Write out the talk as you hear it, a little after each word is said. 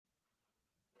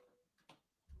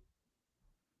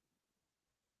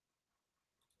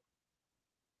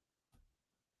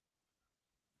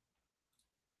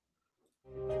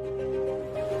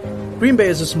Green Bay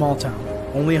is a small town,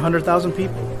 only 100,000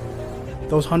 people.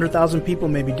 Those 100,000 people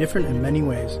may be different in many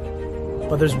ways,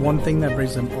 but there's one thing that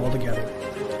brings them all together: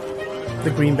 the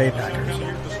Green Bay Packers.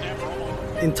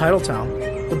 In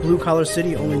Titletown, the blue-collar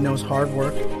city only knows hard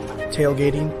work,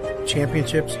 tailgating,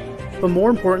 championships, but more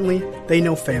importantly, they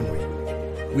know family.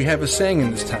 We have a saying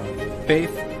in this town: faith,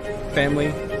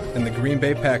 family, and the Green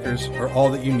Bay Packers are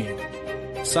all that you need.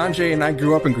 Sanjay and I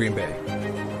grew up in Green Bay.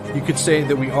 You could say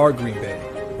that we are Green Bay,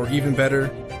 or even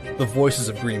better, the voices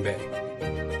of Green Bay.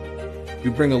 We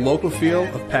bring a local feel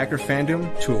of Packer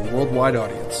fandom to a worldwide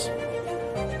audience.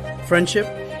 Friendship,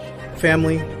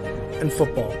 family, and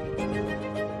football.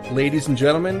 Ladies and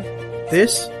gentlemen,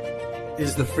 this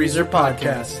is the Freezer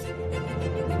Podcast.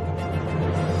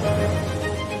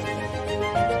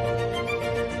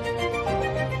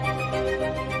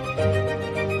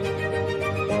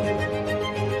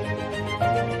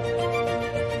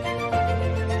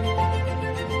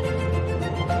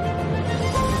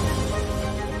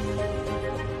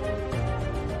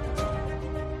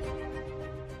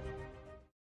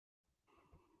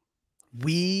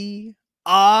 We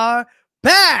are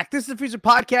back. This is the Freezer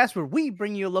Podcast, where we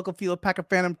bring you a local feel of Packer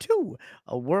fandom to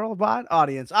a worldwide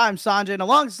audience. I'm Sanjay, and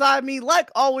alongside me,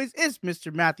 like always, is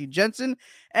Mr. Matthew Jensen.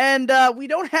 And we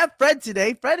don't have Fred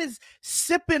today. Fred is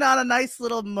sipping on a nice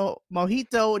little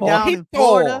mojito down in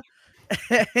Florida,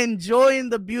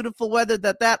 enjoying the beautiful weather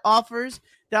that offers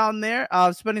down there,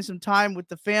 spending some time with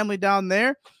the family down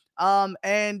there.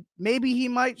 And maybe he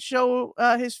might show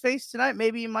his face tonight.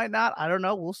 Maybe he might not. I don't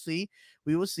know. We'll see.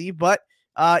 We will see. But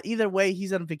either way,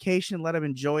 he's on vacation. Let him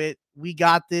enjoy it. We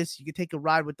got this. You can take a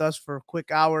ride with us for a quick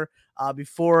hour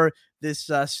before this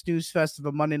snooze fest of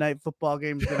a Monday Night Football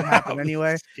game is going to happen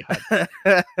anyway.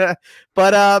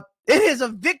 But it is a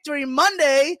Victory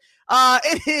Monday.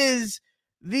 It is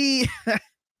the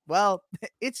well,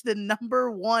 it's the number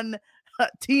one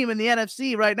team in the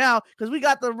NFC right now, because we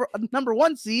got the number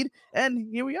one seed,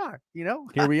 and here we are.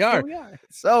 Here we are.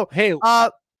 So hey,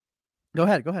 go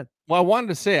ahead. Well, I wanted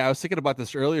to say, I was thinking about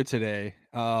this earlier today.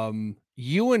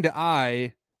 You and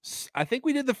I think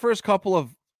we did the first couple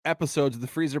of episodes of the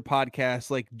Freezer Podcast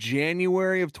like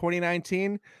January of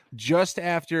 2019, just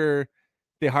after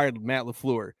they hired Matt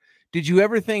LaFleur. Did you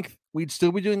ever think we'd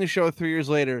still be doing the show 3 years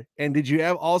later? And did you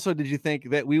think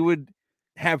that we would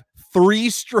have 3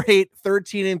 straight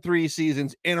 13-3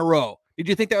 seasons in a row? Did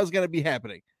you think that was going to be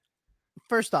happening?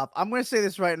 First off, I'm going to say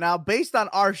this right now, based on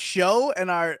our show and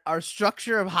our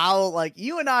structure of how, like,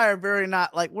 you and I are we're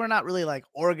not really like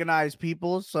organized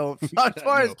people. So as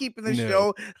far as keeping the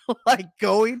show like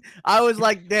going, I was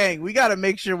like, dang, we got to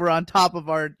make sure we're on top of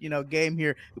our, game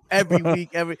here every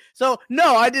week, So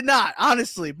no, I did not,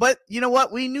 honestly. But you know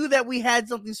what? We knew that we had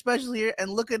something special here, and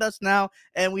look at us now.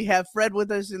 And we have Fred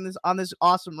with us on this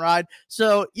awesome ride.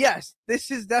 So yes,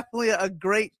 this is definitely a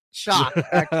great shock,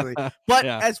 actually. But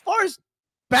as far as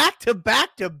back to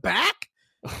back,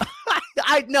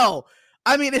 I know.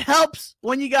 I mean, it helps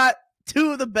when you got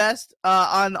two of the best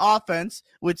on offense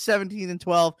with 17 and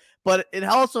 12, but it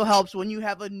also helps when you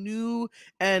have a new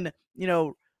and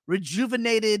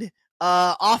rejuvenated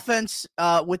offense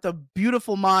with a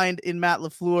beautiful mind in Matt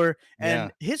LaFleur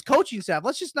and his coaching staff.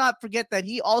 Let's just not forget that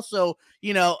he also,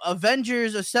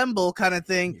 Avengers Assemble kind of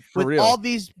thing with all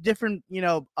these different,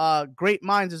 great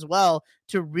minds as well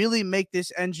to really make this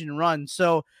engine run.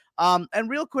 So, and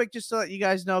real quick, just so that you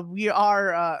guys know, we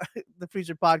are the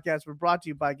Freezer Podcast. We're brought to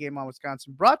you by Game On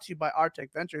Wisconsin, brought to you by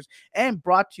Artec Ventures, and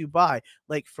brought to you by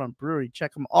Lakefront Brewery.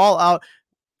 Check them all out.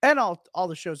 And all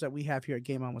the shows that we have here at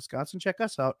Game On Wisconsin. Check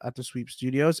us out at the Sweep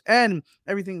Studios and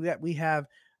everything that we have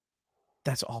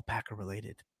that's all Packer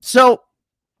related. So,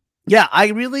 yeah, I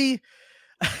really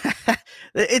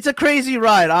it's a crazy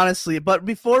ride, honestly. But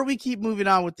before we keep moving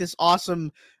on with this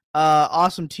awesome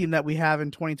team that we have in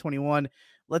 2021,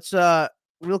 let's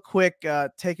real quick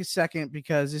take a second,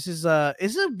 because this is a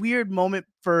weird moment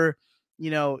for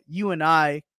you and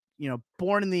I,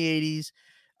 born in the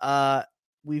 80s.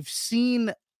 We've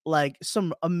seen like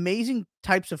some amazing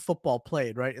types of football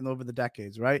played, right? And over the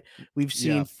decades, right? We've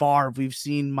seen Favre, we've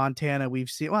seen Montana,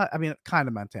 we've seen, kind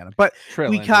of Montana, but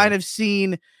we kind of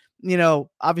seen,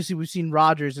 obviously we've seen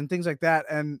Rodgers and things like that.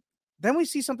 And then we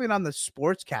see something on the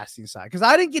sports casting side, because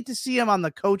I didn't get to see him on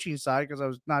the coaching side because I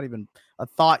was not even a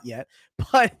thought yet,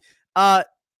 but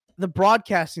the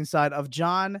broadcasting side of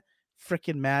John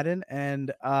frickin' Madden.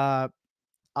 And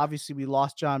obviously we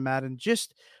lost John Madden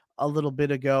just a little bit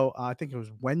ago. I think it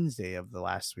was Wednesday of the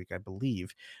last week, I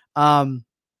believe.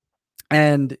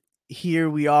 And here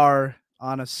we are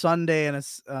on a Sunday and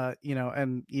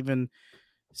and even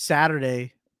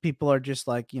Saturday people are just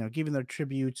like, giving their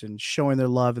tributes and showing their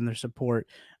love and their support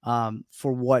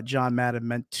for what John Madden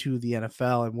meant to the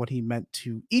NFL and what he meant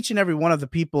to each and every one of the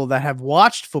people that have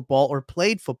watched football or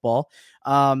played football.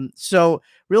 So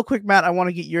real quick, Matt, I want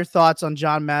to get your thoughts on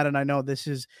John Madden. I know this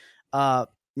is,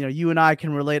 you and I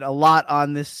can relate a lot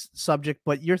on this subject,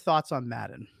 but your thoughts on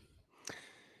Madden.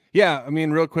 Yeah, I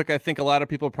mean, real quick, I think a lot of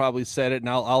people probably said it, and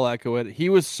I'll echo it. He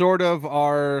was sort of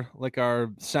our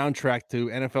soundtrack to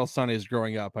NFL Sundays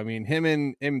growing up. I mean, him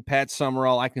and Pat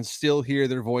Summerall, I can still hear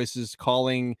their voices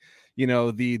calling,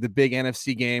 the big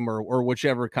NFC game or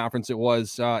whichever conference it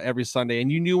was every Sunday. And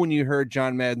you knew when you heard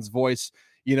John Madden's voice,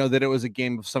 that it was a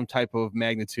game of some type of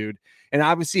magnitude. And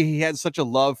obviously he had such a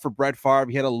love for Brett Favre.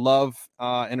 He had a love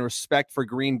and a respect for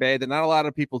Green Bay that not a lot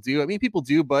of people do. I mean, people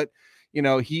do, but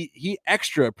he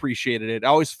extra appreciated it. I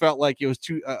always felt like it was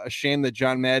too a shame that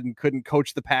John Madden couldn't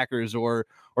coach the Packers or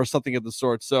something of the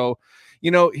sort. So,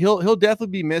 he'll definitely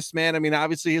be missed, man. I mean,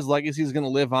 obviously his legacy is going to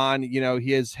live on.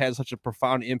 He has had such a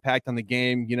profound impact on the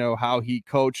game, how he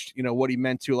coached, what he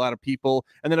meant to a lot of people.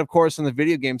 And then, of course, on the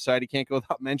video game side, you can't go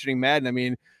without mentioning Madden. I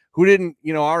mean, who didn't,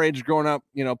 our age growing up,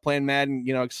 playing Madden,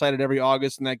 excited every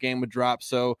August and that game would drop.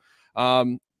 So,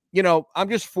 I'm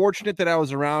just fortunate that I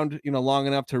was around, long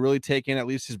enough to really take in at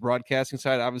least his broadcasting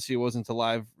side. Obviously, it wasn't a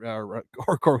live or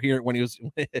coherent when he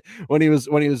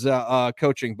was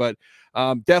coaching, but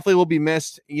definitely will be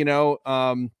missed.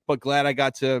 But glad I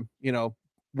got to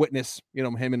witness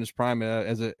him in his prime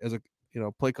as a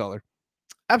play caller.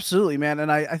 Absolutely, man.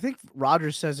 And I think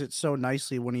Rogers says it so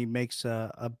nicely when he makes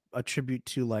a tribute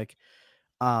to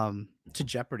to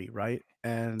Jeopardy, right?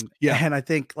 And I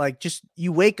think just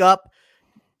you wake up,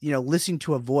 listening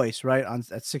to a voice, right,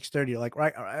 at 6:30,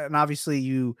 right, and obviously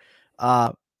you,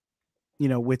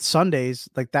 with Sundays,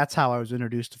 that's how I was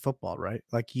introduced to football, right?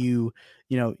 You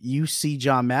see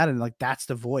John Madden, that's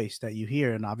the voice that you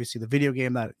hear, and obviously the video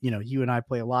game that you and I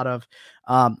play a lot of,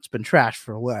 it's been trashed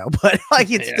for a while, but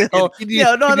it's still,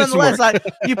 nonetheless,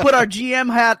 you put our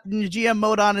GM hat and your GM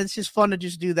mode on, and it's just fun to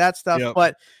just do that stuff,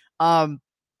 but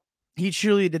he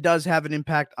truly does have an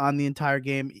impact on the entire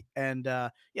game. And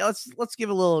let's give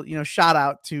a little, shout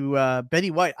out to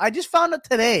Betty White. I just found out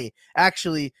today,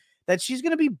 actually, that she's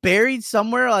going to be buried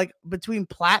somewhere between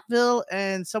Platteville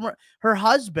and somewhere. Her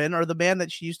husband, or the man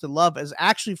that she used to love, is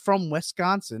actually from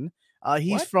Wisconsin.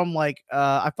 He's from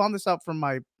I found this out from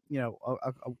my, a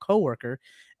coworker,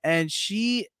 and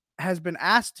she has been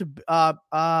asked to,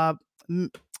 I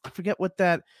forget what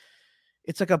that.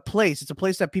 It's like a place. It's a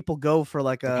place that people go for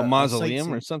a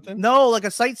mausoleum or something. No, like a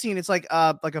sightseeing. It's like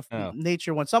a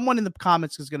nature one. Someone in the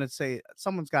comments is gonna say,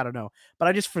 someone's got to know, but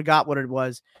I just forgot what it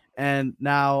was, and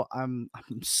now I'm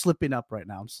slipping up right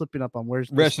now. I'm slipping up on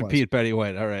where's rest in peace, Betty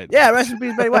White. All right, yeah, rest in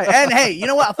peace, Betty White. And hey, you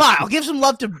know what? Fine, I'll give some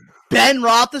love to Ben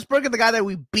Roethlisberger, the guy that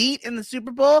we beat in the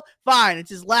Super Bowl. Fine, it's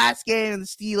his last game in the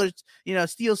Steelers.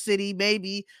 Steel City,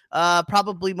 maybe,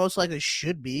 probably, most likely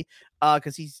should be.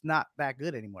 Because he's not that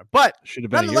good anymore. But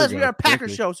nonetheless, we are a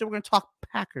Packers show, so we're going to talk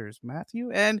Packers, Matthew.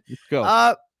 And let's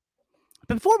go.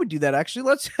 Before we do that, actually,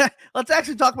 let's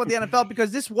actually talk about the NFL,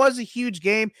 because this was a huge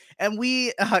game, and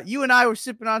you and I were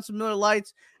sipping on some Miller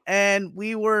Lights, and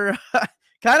we were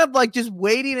kind of just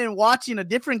waiting and watching a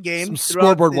different game. Some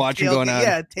scoreboard watching going on.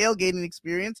 Yeah, tailgating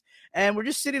experience. And we're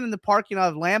just sitting in the parking lot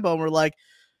of Lambeau, and we're like,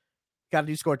 got to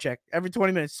do score check every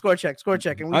 20 minutes. Score check.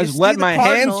 And we I just let my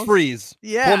hands freeze.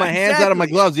 Yeah, pull my hands out of my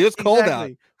gloves. It's cold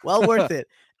out. Well worth it.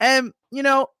 And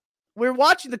we're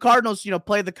watching the Cardinals,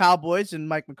 play the Cowboys and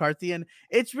Mike McCarthy, and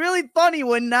it's really funny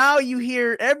when now you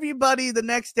hear everybody the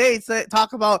next day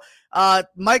talk about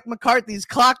Mike McCarthy's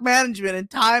clock management and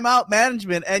timeout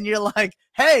management, and you're like,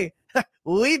 hey,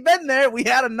 we've been there. We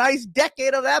had a nice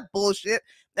decade of that bullshit.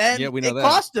 And we know it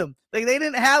cost them. They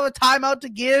didn't have a timeout to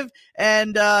give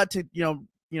and to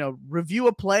review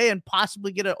a play and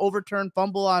possibly get an overturned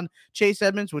fumble on Chase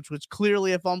Edmonds, which was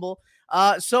clearly a fumble.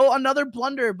 So another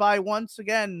blunder by, once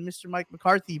again, Mr. Mike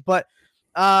McCarthy. But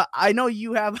I know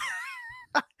you have.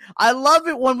 I love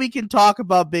it when we can talk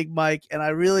about Big Mike, and I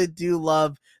really do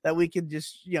love that we can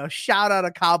just shout out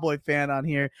a Cowboy fan on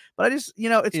here. But I just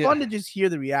it's fun to just hear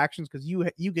the reactions, because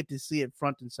you get to see it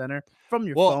front and center from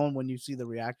your phone when you see the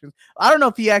reactions. I don't know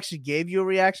if he actually gave you a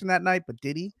reaction that night, but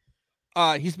did he?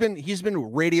 He's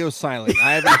been radio silent.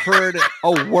 I haven't heard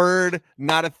a word,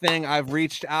 not a thing. I've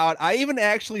reached out. I even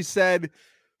actually said,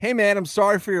 hey, man, I'm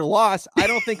sorry for your loss. I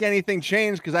don't think anything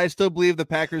changed, because I still believe the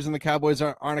Packers and the Cowboys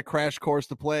aren't a crash course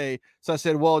to play. So I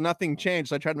said, well, nothing changed.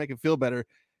 So I tried to make it feel better.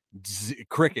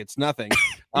 crickets, nothing.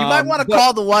 You might want to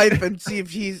call the wife and see if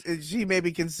she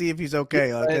maybe can see if he's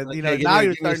okay. Now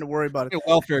you're starting to worry about it. A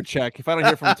welfare check. If I don't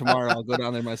hear from him tomorrow, I'll go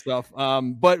down there myself.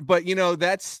 But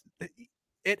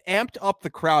it amped up the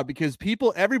crowd because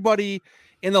everybody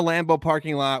in the Lambeau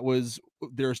parking lot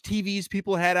there's TVs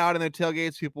people had out in their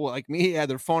tailgates. People like me had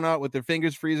their phone out with their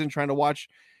fingers freezing, trying to watch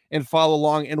and follow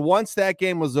along. And once that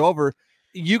game was over,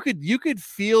 you could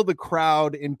feel the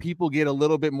crowd and people get a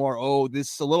little bit more, a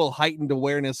little heightened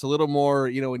awareness, a little more,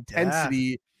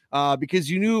 intensity, because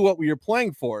you knew what we were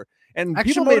playing for. And extra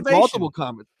people made motivation. multiple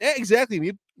comments. Yeah, exactly.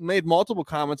 We made multiple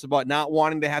comments about not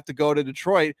wanting to have to go to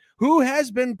Detroit, who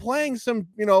has been playing some,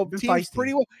 teams feisty.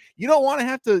 pretty well. You don't want to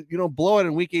have to, blow it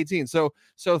in week 18. So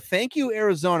thank you,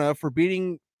 Arizona, for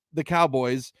beating the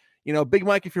Cowboys. Big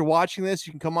Mike, if you're watching this,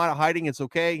 you can come out of hiding. It's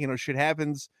okay. Shit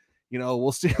happens.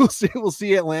 We'll see you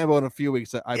at Lambeau in a few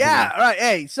weeks. Yeah, right.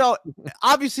 Hey, so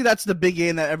obviously that's the big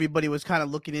game that everybody was kind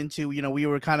of looking into. We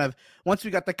were kind of, once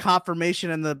we got the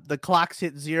confirmation and the clocks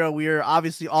hit 0, we were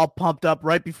obviously all pumped up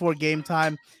right before game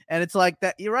time. And it's like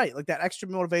that, you're right, like that extra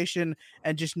motivation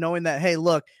and just knowing that, hey,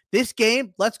 look, this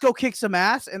game, let's go kick some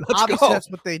ass. And obviously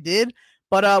that's what they did.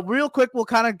 But real quick, we'll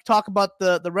kind of talk about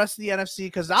the rest of the NFC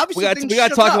because obviously we got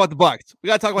to talk about the Bucs. We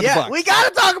got to talk about the Bucs. We got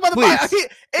to talk about the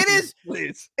Bucs.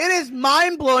 Please. It is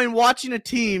mind blowing watching a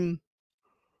team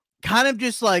kind of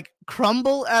just like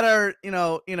crumble at our,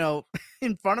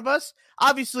 in front of us.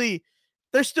 Obviously,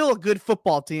 they're still a good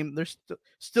football team. They're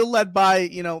still led by,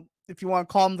 if you want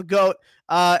to call him the GOAT,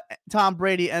 Tom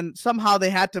Brady, and somehow they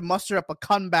had to muster up a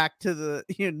comeback to the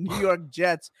New York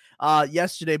Jets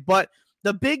yesterday. But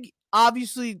the big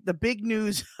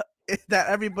news that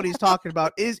everybody's talking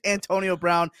about is Antonio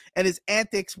Brown and his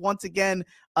antics once again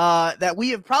that we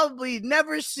have probably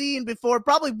never seen before,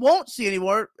 probably won't see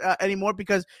anymore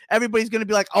because everybody's going to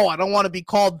be like, oh, I don't want to be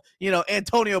called,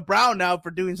 Antonio Brown now for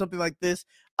doing something like this.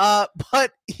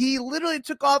 But he literally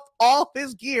took off all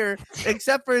his gear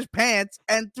except for his pants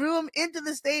and threw them into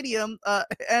the stadium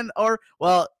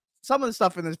some of the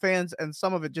stuff in the fans and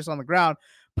some of it just on the ground.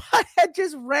 But I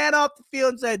just ran off the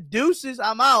field and said, deuces,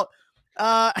 I'm out.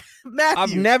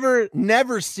 Matthew. I've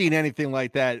never seen anything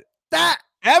like that.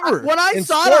 Ever. When I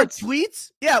saw sports. it on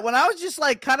tweets, when I was just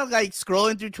like kind of like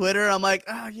scrolling through Twitter, I'm like,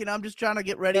 I'm just trying to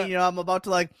get ready. Yeah. I'm about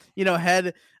to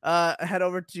head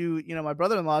over to, my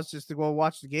brother-in-law's just to go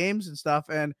watch the games and stuff.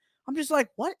 And I'm just like,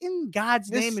 what in God's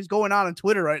name is going on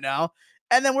Twitter right now?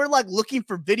 And then we're like looking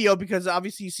for video because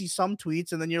obviously you see some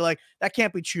tweets and then you're like, that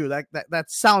can't be true. That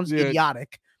sounds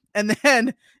idiotic. And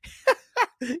then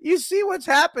you see what's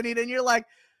happening and you're like,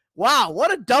 wow,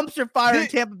 what a dumpster fire in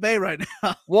Tampa Bay right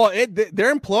now. Well,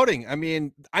 they're imploding. I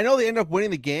mean, I know they ended up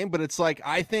winning the game, but it's like,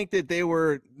 I think that they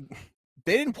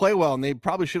didn't play well and they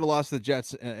probably should have lost to the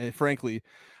Jets, frankly.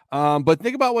 But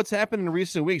think about what's happened in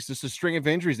recent weeks. Just a string of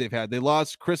injuries they've had. They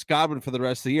lost Chris Godwin for the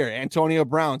rest of the year. Antonio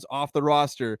Brown's off the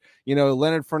roster.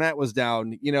 Leonard Fournette was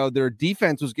down. Their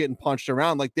defense was getting punched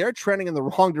around. Like, they're trending in the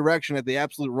wrong direction at the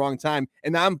absolute wrong time.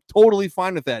 And I'm totally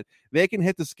fine with that. They can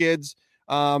hit the skids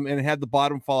and have the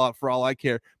bottom fall out for all I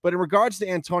care. But in regards to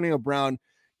Antonio Brown,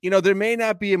 there may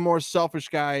not be a more selfish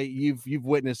guy you've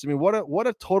witnessed. I mean, what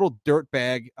a total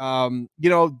dirtbag.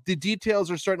 The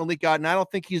details are starting to leak out, and I don't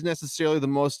think he's necessarily the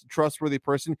most trustworthy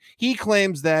person. He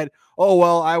claims that, oh,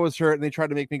 well, I was hurt, and they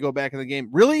tried to make me go back in the game.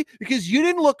 Really? Because you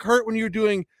didn't look hurt when you were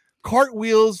doing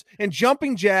cartwheels and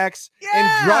jumping jacks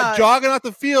and jogging out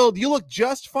the field. You look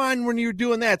just fine when you were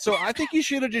doing that. So I think you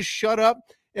should have just shut up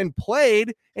and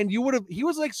played, and he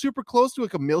was like super close to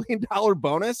like $1 million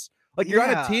bonus. Like you're on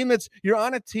a team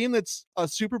that's a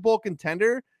Super Bowl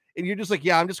contender, and you're just like,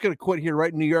 I'm just gonna quit here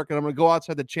right in New York, and I'm gonna go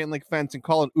outside the chain link fence and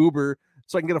call an Uber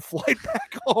so I can get a flight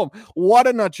back home. What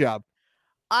a nut job!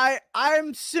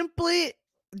 I'm simply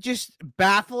just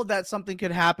baffled that something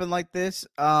could happen like this.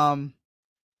 But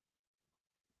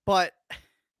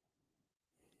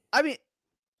I mean,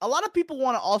 a lot of people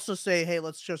want to also say, hey,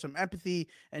 let's show some empathy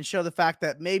and show the fact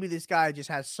that maybe this guy just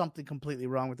has something completely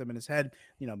wrong with him in his head.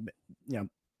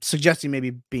 Suggesting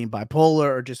maybe being bipolar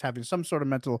or just having some sort of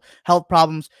mental health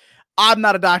problems. I'm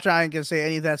not a doctor. I ain't going to say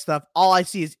any of that stuff. All I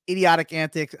see is idiotic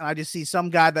antics. And I just see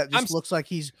some guy that just looks like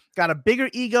he's got a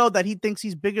bigger ego, that he thinks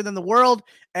he's bigger than the world,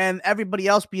 and everybody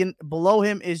else being below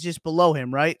him is just below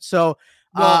him. Right. So,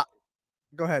 go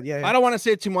ahead. Yeah. I don't want to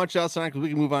say too much else because we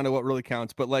can move on to what really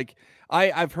counts. But like,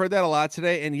 I've heard that a lot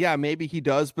today, and maybe he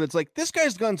does, but it's like, this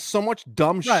guy's done so much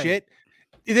dumb shit.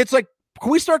 It's like Can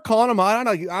we start calling him out?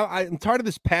 I'm tired of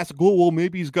this pass. Well,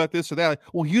 maybe he's got this or that.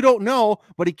 Well, you don't know,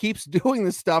 but he keeps doing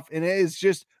this stuff, and it is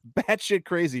just batshit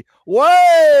crazy.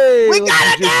 Way! We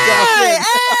got a guy!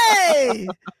 Hey!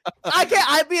 I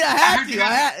had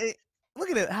to.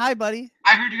 Look at it. Hi, buddy.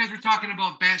 I heard you guys were talking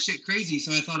about batshit crazy,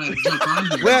 so I thought I'd jump on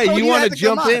here. Well, you want to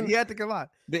jump in? You had to come on.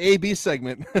 The AB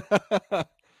segment.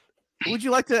 Would you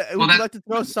like to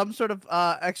throw some sort of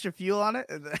extra fuel on it?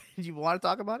 Do you want to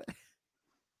talk about it?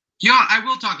 Yeah, I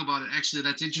will talk about it. Actually,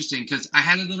 that's interesting because I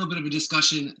had a little bit of a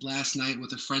discussion last night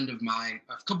with a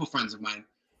couple friends of mine,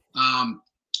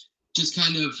 just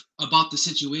kind of about the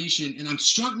situation, and I'm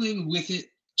struggling with it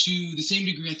to the same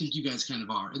degree I think you guys kind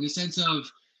of are, in the sense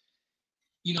of,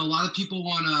 a lot of people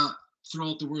want to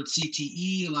throw out the word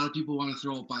CTE. A lot of people want to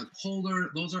throw out bipolar.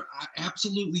 Those are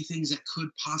absolutely things that could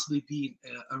possibly be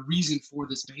a reason for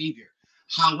this behavior.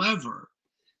 However,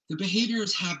 the behavior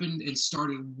has happened and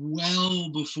started well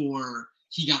before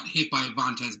he got hit by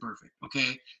Vontaze Burfict.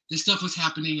 Okay, this stuff was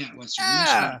happening at Western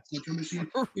Michigan, Central Michigan.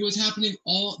 It was happening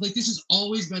this has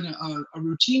always been a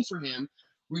routine for him,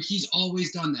 where he's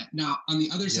always done that. Now, on the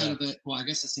other side of it, well, I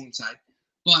guess the same side,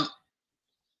 but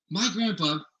my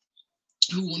grandpa,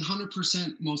 who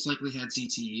 100% most likely had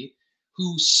CTE,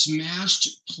 who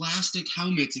smashed plastic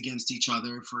helmets against each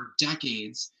other for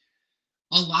decades.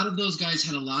 A lot of those guys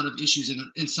had a lot of issues,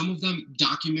 and some of them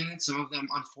documented, some of them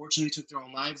unfortunately took their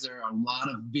own lives. There are a lot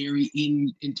of very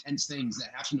intense things that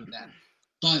happened with that.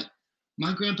 But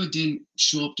my grandpa didn't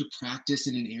show up to practice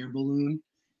in an air balloon.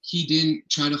 He didn't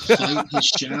try to fight his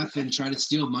chef and try to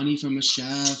steal money from a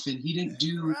chef, and he didn't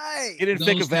do. Right. He didn't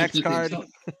fake a Vax card.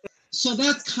 So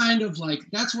that's kind of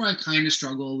that's where I kind of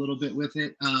struggle a little bit with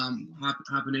it.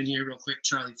 Hopping in here real quick,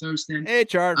 Charlie Thurston. Hey,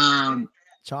 Char.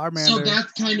 Charmander. So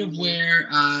that's kind of where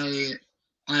I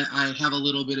have a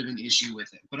little bit of an issue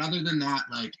with it. But other than that,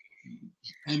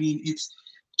 it's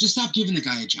just stop giving the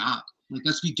guy a job.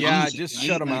 Let's be done with just it, right?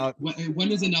 shut him out.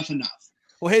 When is enough enough?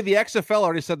 Well, hey, the XFL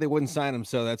already said they wouldn't sign him,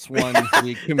 so that's one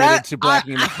we committed to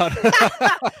blacking him out.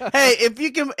 Hey, if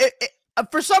you can,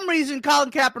 for some reason,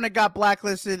 Colin Kaepernick got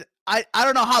blacklisted. I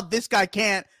don't know how this guy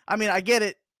can't. I mean, I get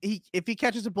it. If he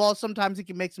catches a ball, sometimes he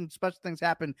can make some special things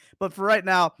happen. But for right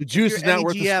now, the juice is not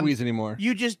worth the squeeze anymore.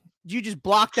 You just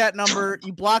block that number.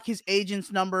 You block his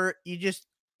agent's number. You just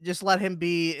let him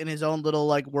be in his own little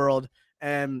world,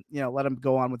 and let him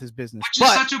go on with his business. Which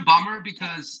is such a bummer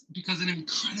because an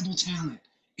incredible talent.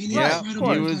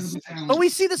 But we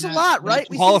see this a lot, right?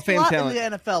 We Hall see of Fame talent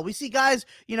in the NFL. We see guys,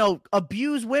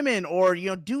 abuse women or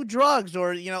do drugs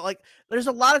or there's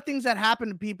a lot of things that happen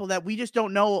to people that we just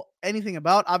don't know anything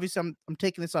about. Obviously, I'm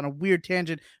taking this on a weird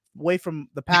tangent away from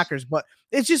the Packers, but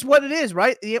it's just what it is,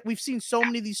 right? We've seen so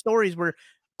many of these stories where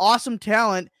awesome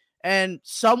talent and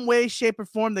some way, shape, or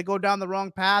form they go down the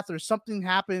wrong path or something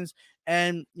happens,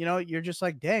 and you're just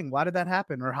like, dang, why did that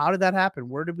happen? Or how did that happen?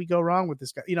 Where did we go wrong with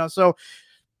this guy? So.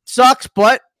 Sucks,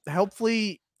 but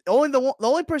hopefully the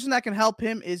only person that can help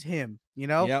him is him.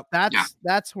 Yep.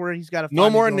 That's where he's got to.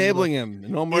 No more enabling him.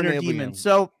 No more enabling him.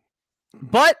 So,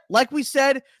 but like we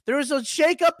said, there was a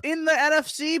shakeup in the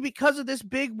NFC because of this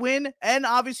big win and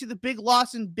obviously the big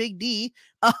loss in Big D.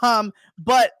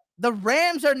 But the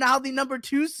Rams are now the number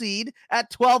 2 seed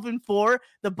at 12-4.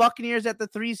 The Buccaneers at the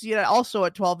 3 seed also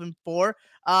at 12-4.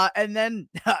 And then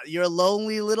your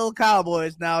lonely little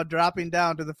Cowboys now dropping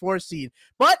down to the 4 seed.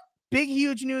 But big,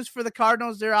 huge news for the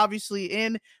Cardinals. They're obviously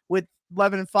in with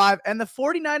 11-5. And the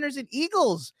 49ers and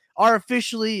Eagles are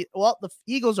officially, the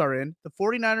Eagles are in. The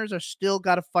 49ers are still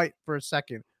got to fight for a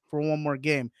second for one more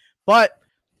game. But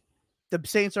the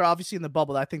Saints are obviously in the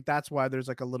bubble. I think that's why there's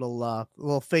a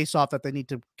little face-off that they need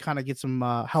to kind of get some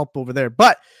help over there.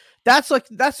 But that's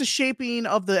the shaping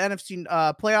of the NFC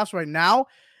playoffs right now.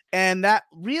 And that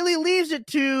really leaves it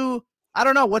to, I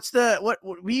don't know, what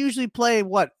we usually play,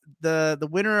 the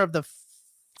winner of the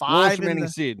 5 lowest remaining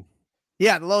seed.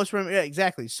 Yeah, the lowest remaining. Yeah,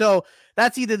 exactly. So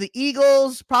that's either the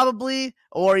Eagles probably,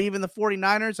 or even the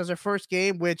 49ers as their first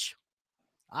game, which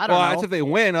I don't know. That's if they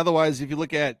win. Otherwise, if you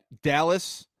look at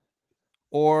Dallas,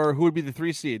 or who would be the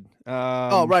 3 seed?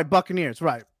 Right, Buccaneers,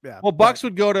 right? Yeah. Well, Bucks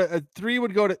would go to 3.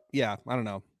 Would go to I don't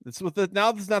know. It's with the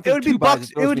now. It's not. It would be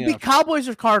Bucks. It would be Cowboys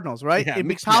or Cardinals, right? Yeah, It'd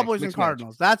be Cowboys and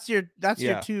Cardinals. That's your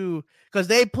 2 because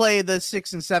they play the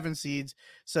 6 and 7 seeds.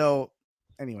 So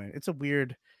anyway, it's a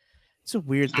weird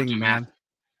thing, man.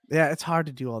 Yeah, it's hard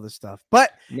to do all this stuff.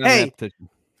 But hey,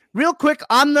 real quick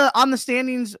on the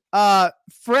standings,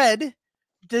 Fred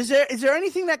is there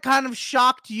anything that kind of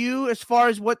shocked you as far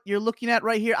as what you're looking at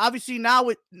right here? Obviously, now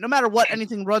no matter what,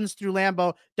 anything runs through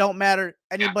Lambeau, don't matter.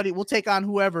 Anybody will take on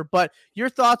whoever. But your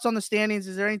thoughts on the standings?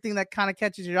 Is there anything that kind of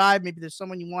catches your eye? Maybe there's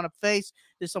someone you want to face.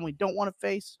 There's someone you don't want to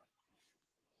face.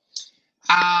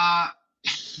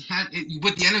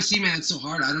 With the NFC, man, it's so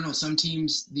hard. I don't know. Some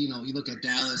teams, you look at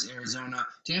Dallas, Arizona,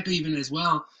 Tampa, even as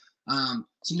well.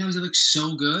 Sometimes they look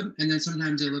so good, and then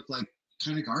sometimes they look like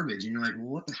kind of garbage. And you're like, well,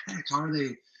 what the heck? How are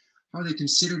they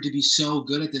considered to be so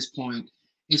good at this point?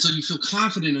 And so you feel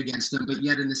confident against them, but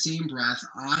yet in the same breath,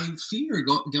 I fear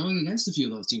going against a few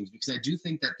of those teams because I do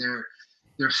think that they're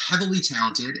heavily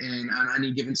talented, and on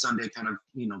any given Sunday, kind of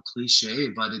cliche,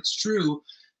 but it's true,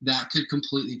 that could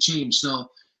completely change. So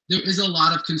there is a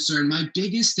lot of concern. My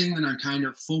biggest thing that I'm kind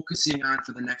of focusing on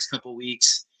for the next couple of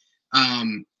weeks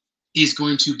is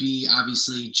going to be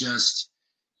obviously just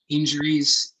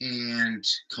injuries and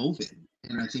COVID.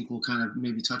 And I think we'll kind of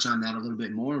maybe touch on that a little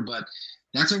bit more, but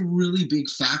that's a really big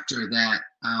factor that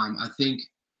I think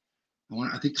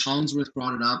Collinsworth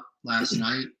brought it up last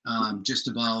night, just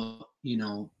about,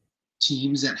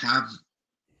 teams that have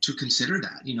to consider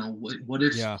that, what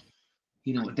if,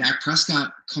 Dak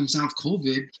Prescott comes down with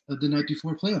COVID the night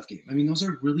before a playoff game. I mean, those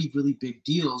are really, really big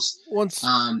deals.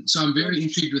 So I'm very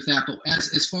intrigued with that. But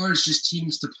as far as just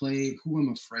teams to play, who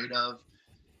I'm afraid of,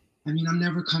 I mean, I'm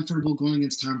never comfortable going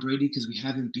against Tom Brady because we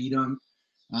haven't beat him.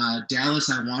 Dallas,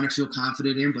 I want to feel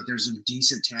confident in, but there's some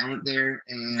decent talent there.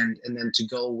 And then to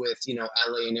go with,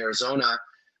 LA and Arizona,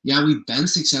 yeah, we've been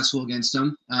successful against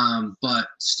them, but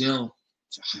still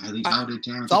highly touted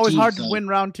talent. It's always hard to win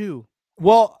round two.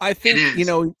 Well, I think,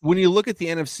 when you look at the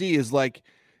NFC is like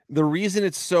the reason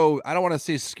it's so, I don't want to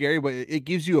say scary, but it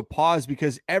gives you a pause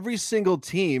because every single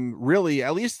team really,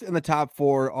 at least in the top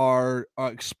four, are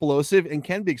explosive and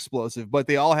can be explosive, but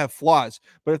they all have flaws.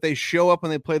 But if they show up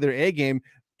and they play their A game,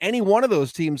 any one of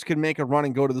those teams can make a run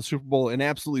and go to the Super Bowl and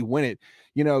absolutely win it.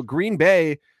 Green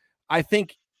Bay, I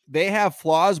think they have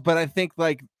flaws, but I think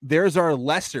like theirs are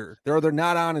lesser. They're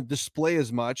not on a display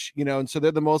as much, and so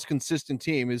they're the most consistent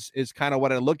team is kind of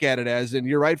what I look at it as. And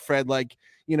you're right, Fred, like,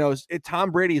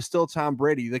 Tom Brady is still Tom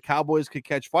Brady. The Cowboys could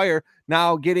catch fire.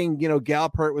 Now getting,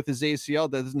 Gallup hurt with his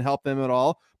ACL, that doesn't help them at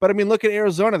all. But I mean, look at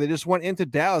Arizona. They just went into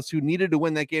Dallas, who needed to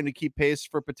win that game to keep pace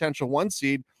for potential 1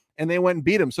 seed. And they went and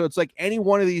beat them. So it's like any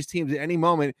one of these teams at any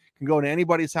moment can go to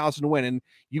anybody's house and win. And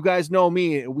you guys know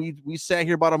me. We sat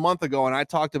here about a month ago and I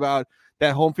talked about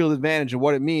that home field advantage and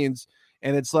what it means.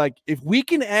 And it's like, if we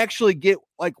can actually get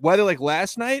like weather like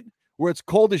last night, where it's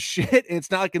cold as shit and it's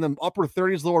not like in the upper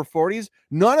 30s, lower 40s,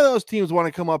 none of those teams want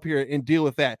to come up here and deal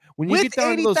with that. When you get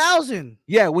down 80,000.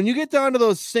 Yeah, when you get down to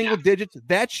those single digits,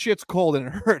 that shit's cold and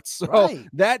it hurts. So right.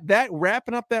 that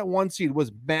wrapping up that 1 seed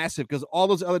was massive because all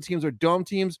those other teams are dome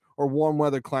teams or warm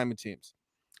weather climate teams.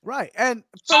 Right. And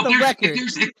for the record,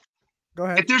 go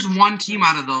ahead. If there's one team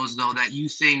out of those though that you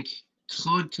think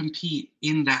could compete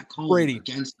in that cold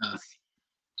against us,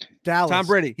 Dallas. Tom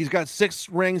Brady. He's got 6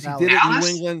 rings. Dallas. He did it in New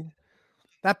England.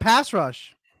 That pass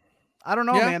rush. I don't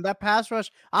know, man. That pass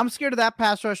rush. I'm scared of that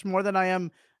pass rush more than I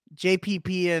am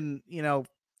JPP and,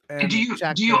 And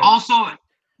do you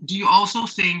also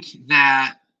think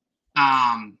that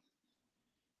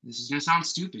this is gonna sound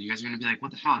stupid? You guys are gonna be like, what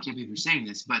the hell? I can't believe you're saying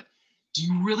this. But do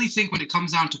you really think when it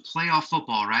comes down to playoff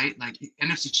football, right? Like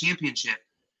NFC Championship,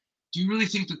 do you really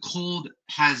think the cold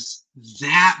has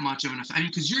that much of an effect? I mean,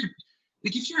 because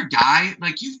if you're a guy,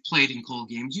 like you've played in cold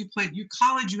games,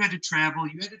 college, you had to travel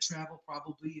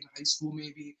probably in high school,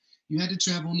 maybe you had to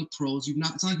travel in the pros. It's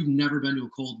not like you've never been to a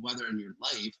cold weather in your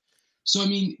life. So, I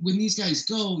mean, when these guys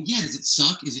go, does it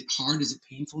suck? Is it hard? Is it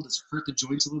painful? Does it hurt the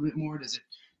joints a little bit more? Does it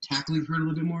tackling hurt a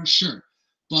little bit more? Sure.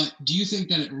 But do you think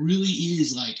that it really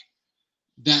is like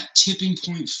that tipping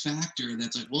point factor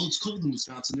that's like, well, it's cold in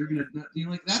Wisconsin. They're going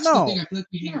to, that's the thing. I feel like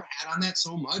we hang our hat on that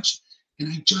so much.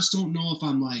 And I just don't know if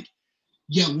I'm like,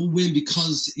 yeah, we'll win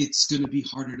because it's going to be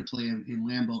harder to play in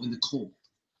Lambeau in the cold.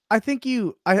 I think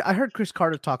I heard Chris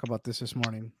Carter talk about this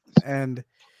morning, and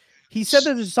he said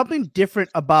that there's something different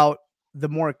about the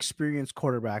more experienced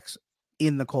quarterbacks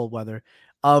in the cold weather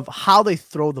of how they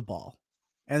throw the ball.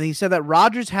 And he said that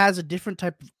Rodgers has a different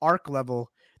type of arc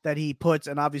level that he puts,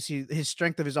 and obviously his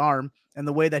strength of his arm and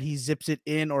the way that he zips it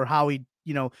in or how he,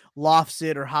 lofts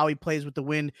it or how he plays with the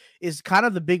wind is kind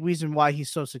of the big reason why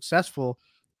he's so successful.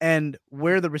 And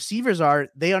where the receivers are,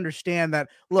 they understand that,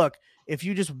 look, if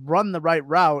you just run the right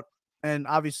route, and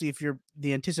obviously if you're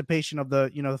the anticipation of the,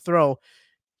 the throw,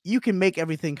 you can make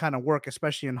everything kind of work,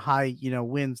 especially in high,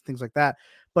 winds, things like that.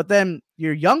 But then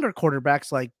your younger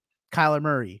quarterbacks like Kyler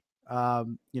Murray,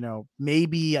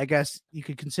 Maybe I guess you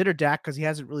could consider Dak because he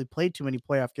hasn't really played too many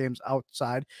playoff games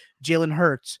outside. Jalen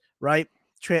Hurts, right?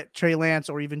 Trey Lance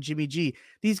or even Jimmy G.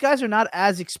 These guys are not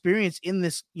as experienced in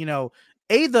this,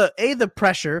 the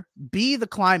pressure, B, the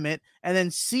climate, and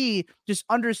then C, just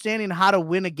understanding how to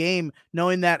win a game,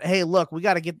 knowing that, hey, look, we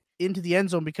got to get into the end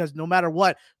zone because no matter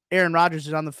what, Aaron Rodgers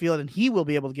is on the field and he will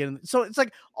be able to get in. So it's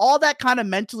like all that kind of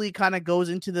mentally kind of goes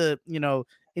into the,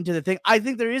 into the thing. I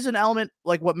think there is an element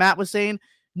like what Matt was saying.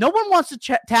 No one wants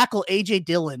to tackle AJ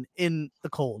Dillon in the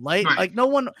cold, right? Like no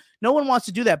one wants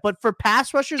to do that. But for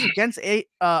pass rushers against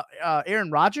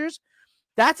Aaron Rodgers,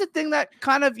 that's a thing that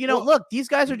kind of, look, these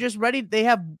guys are just ready. They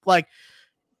have like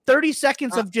 30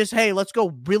 seconds of just, hey, let's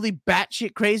go really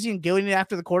batshit crazy and going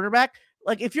after the quarterback.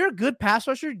 Like if you're a good pass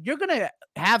rusher, you're going to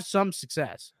have some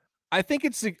success. I think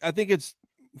it's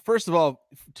first of all,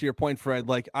 to your point, Fred,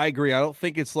 like I agree. I don't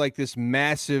think it's like this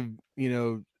massive,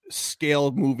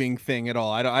 scale moving thing at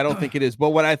all. I don't think it is.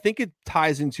 But what I think it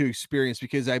ties into experience,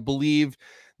 because I believe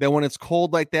that when it's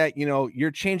cold like that,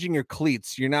 you're changing your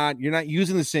cleats. You're not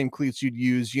using the same cleats you'd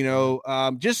use,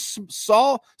 just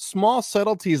small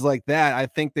subtleties like that, I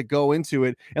think, that go into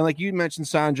it. And like you mentioned,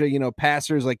 Sanjay,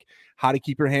 passers, like how to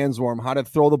keep your hands warm, how to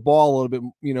throw the ball a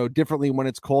little bit, differently when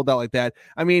it's cold out like that.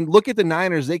 I mean, look at the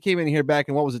Niners. They came in here back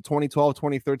in, 2012,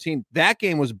 2013. That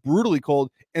game was brutally cold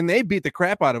and they beat the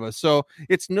crap out of us. So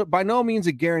it's by no means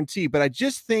a guarantee, but I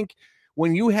just think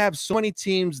when you have so many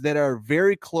teams that are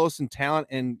very close in talent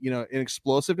and, in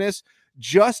explosiveness,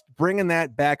 just bringing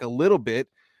that back a little bit,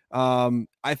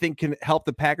 I think can help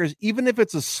the Packers, even if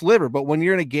it's a sliver. But when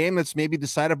you're in a game that's maybe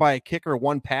decided by a kick or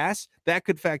one pass, that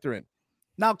could factor in.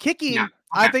 Now, kicking, yeah.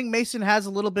 I think Mason has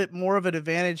a little bit more of an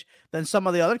advantage than some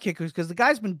of the other kickers because the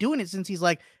guy's been doing it since he's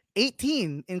like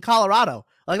 18 in Colorado.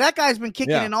 Like that guy's been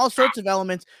kicking in all sorts of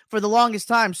elements for the longest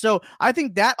time. So I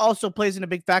think that also plays in a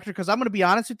big factor because I'm going to be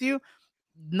honest with you.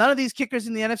 None of these kickers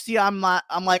in the NFC,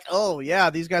 I'm like, oh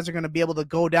yeah, these guys are going to be able to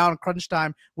go down crunch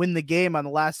time, win the game on the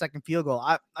last second field goal.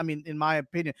 I mean, in my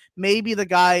opinion, maybe the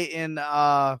guy in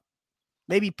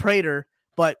maybe Prater,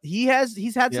 but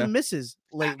he's had some misses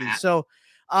lately. So,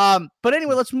 but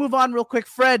anyway, let's move on real quick.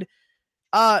 Fred,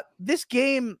 this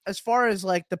game, as far as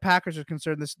like the Packers are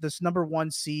concerned, this number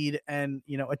one seed and,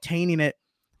 attaining it,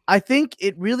 I think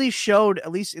it really showed,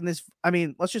 at least in this. I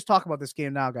mean, let's just talk about this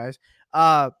game now, guys.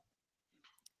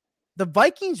 The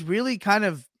Vikings really kind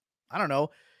of, I don't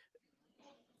know,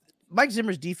 Mike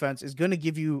Zimmer's defense is going to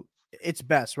give you its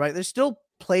best, right? There's still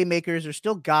playmakers. There's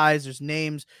still guys. There's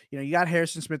names. You got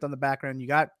Harrison Smith on the background. You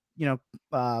got,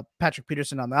 Patrick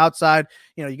Peterson on the outside.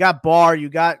 You got Barr. You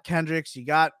got Kendricks. You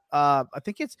got, I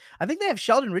think they have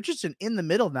Sheldon Richardson in the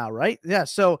middle now, right? Yeah.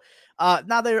 So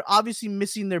now they're obviously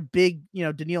missing their big,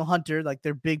 Daniil Hunter, like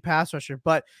their big pass rusher.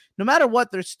 But no matter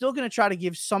what, they're still going to try to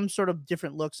give some sort of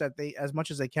different looks as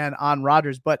much as they can on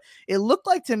Rodgers. But it looked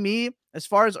like to me, as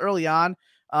far as early on,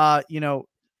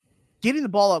 getting the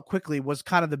ball up quickly was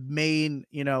kind of the main,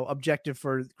 objective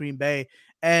for Green Bay.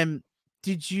 And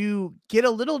did you get a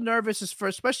little nervous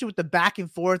especially with the back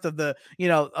and forth of the,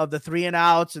 of the 3 and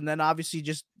outs, and then obviously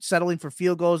just settling for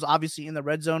field goals, obviously in the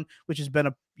red zone, which has been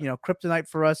a, kryptonite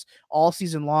for us all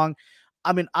season long.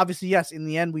 I mean, obviously, yes, in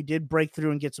the end, we did break through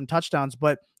and get some touchdowns,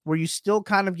 but were you still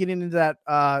kind of getting into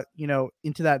that,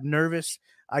 into that nervous,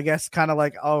 I guess, kind of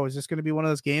like, oh, is this going to be one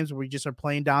of those games where we just are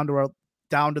playing down to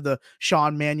the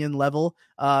Sean Mannion level?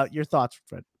 Your thoughts,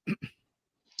 Fred?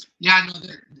 Yeah, no,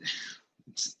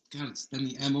 it's been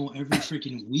the MO every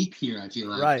freaking week here. I feel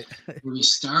like, right, where we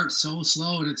start so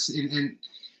slow, and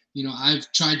I've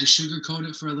tried to sugarcoat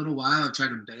it for a little while. I've tried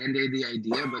to band-aid the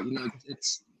idea, but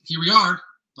it's here we are.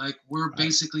 Like we're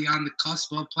basically on the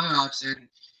cusp of playoffs, and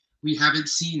we haven't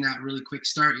seen that really quick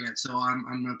start yet. So I'm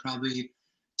gonna probably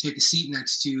take a seat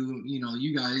next to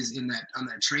you guys on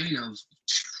that train of.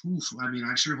 I mean,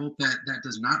 I sure hope that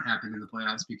does not happen in the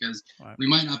playoffs because we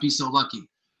might not be so lucky.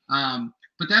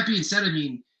 But that being said, I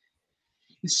mean,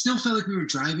 it still felt like we were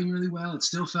driving really well. It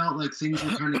still felt like things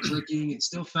were kind of clicking. It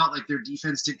still felt like their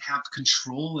defense didn't have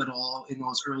control at all in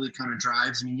those early kind of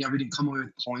drives. I mean, yeah, we didn't come away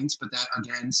with points, but that,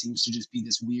 again, seems to just be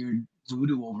this weird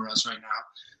voodoo over us right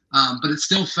now. But it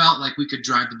still felt like we could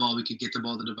drive the ball. We could get the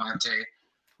ball to Devontae.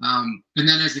 And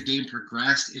then as the game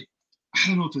progressed, I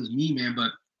don't know if it was me, man, but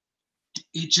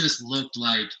it just looked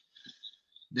like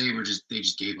they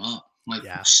just gave up. Like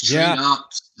straight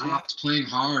up stopped playing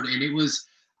hard. And it was,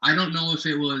 I don't know if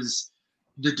it was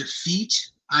the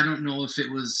defeat. I don't know if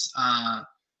it was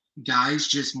guys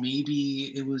just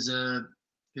maybe it was a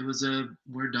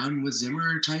we're done with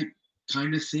Zimmer type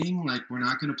kind of thing. Like, we're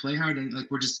not going to play hard. And like,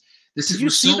 Did you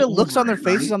see the looks on their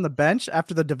faces on the bench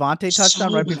after the Devontae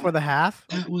touchdown right before the half?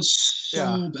 That was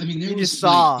so, I mean, you just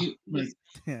saw,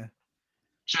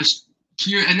 just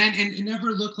pure. And then it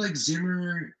never looked like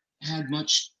Zimmer had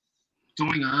much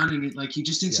going on. And he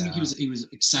just didn't seem like he was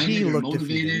excited or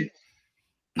motivated.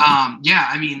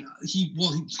 I mean, he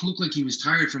looked like he was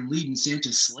tired from leading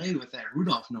Santa's sleigh with that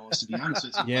Rudolph nose, to be honest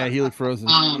with you. Yeah, he looked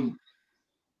frozen.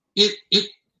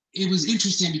 It was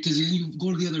interesting because you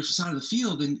go to the other side of the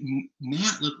field and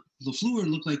Matt LaFleur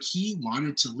looked like he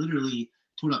wanted to literally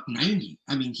put up 90.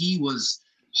 I mean, he was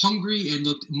hungry and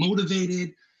looked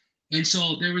motivated. And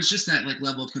so there was just that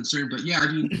level of concern. But yeah,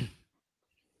 I mean,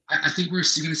 I think we're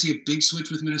going to see a big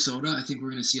switch with Minnesota. I think we're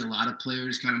going to see a lot of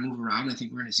players kind of move around. I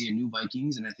think we're going to see a new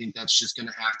Vikings, and I think that's just going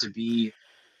to have to be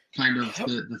kind of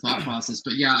the thought process.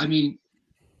 But yeah, I mean,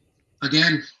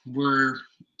 again, we're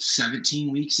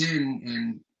 17 weeks in,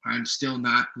 and I'm still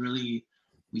not really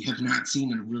 – we have not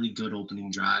seen a really good opening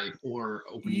drive or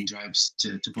opening drives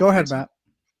to go ahead, Matt.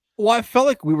 Well, I felt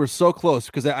like we were so close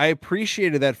because I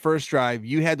appreciated that first drive.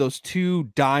 You had those 2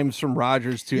 dimes from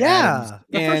Rodgers to Adams.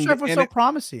 The first drive was so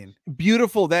promising.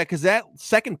 Beautiful because that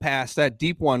second pass, that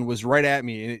deep one, was right at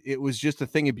me. It was just a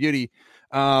thing of beauty.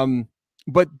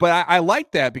 But I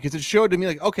like that because it showed to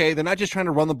me okay, they're not just trying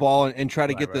to run the ball and try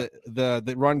to get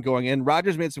the run going. And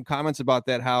Rodgers made some comments about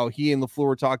that, how he and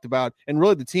LaFleur talked about, and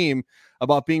really the team,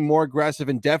 about being more aggressive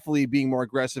and definitely being more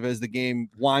aggressive as the game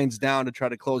winds down to try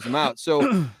to close them out.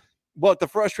 So but the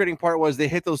frustrating part was they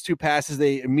hit those 2 passes.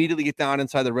 They immediately get down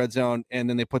inside the red zone, and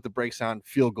then they put the brakes on,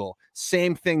 field goal.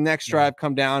 Same thing next drive,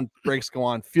 come down, brakes go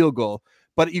on, field goal.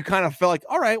 But you kind of felt like,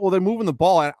 all right, well, they're moving the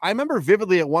ball. I remember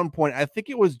vividly at one point, I think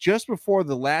it was just before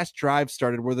the last drive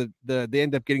started where they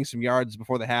end up getting some yards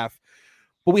before the half.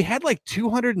 But we had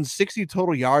 260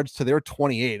 total yards to their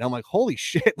 28. I'm like, holy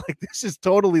shit, this is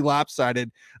totally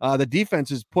lopsided. The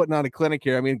defense is putting on a clinic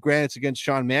here. I mean, granted, it's against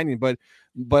Sean Mannion, but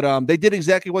they did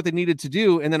exactly what they needed to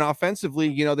do. And then offensively,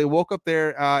 they woke up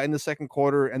there in the second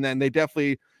quarter, and then they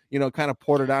definitely, kind of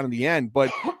poured it out in the end.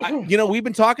 But, we've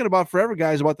been talking about forever,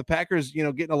 guys, about the Packers,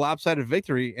 getting a lopsided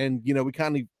victory, and,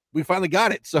 we finally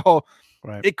got it. So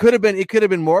right. It could have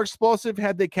been more explosive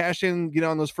had they cashed in,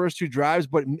 on those first 2 drives,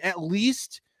 but at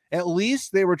least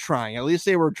they were trying. At least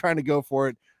they were trying to go for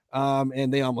it.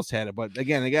 And they almost had it. But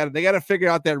again, they got to figure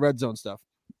out that red zone stuff.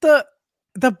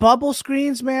 The bubble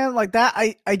screens, man, like that.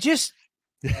 I just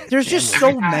there's just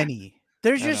so many.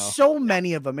 There's just so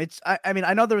many of them. I mean,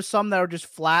 I know there was some that were just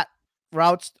flat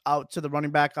routes out to the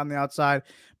running back on the outside,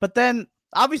 but then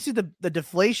obviously the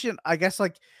deflation, I guess,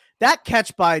 that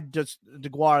catch by just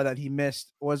DeGuara that he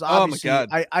missed was obviously, oh my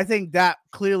God. I think that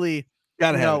clearly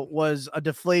was a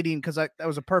deflating, because that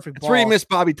was a perfect ball. That's where he missed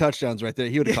Bobby touchdowns right there.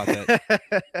 He would have caught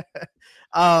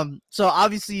that. So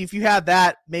obviously if you have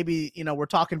that, maybe, we're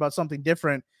talking about something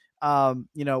different,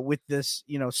 with this,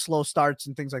 slow starts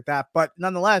and things like that. But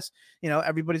nonetheless,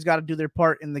 everybody's got to do their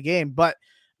part in the game. But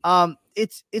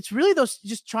it's really those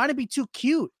just trying to be too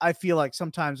cute, I feel like,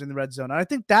 sometimes in the red zone. And I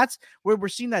think that's where we're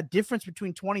seeing that difference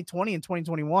between 2020 and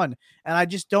 2021. And I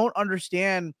just don't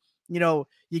understand, you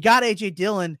got AJ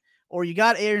Dillon or you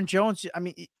got Aaron Jones. I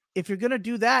mean, if you're going to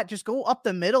do that, just go up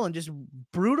the middle and just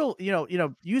brutal,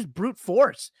 use brute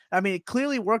force. I mean, it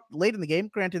clearly worked late in the game.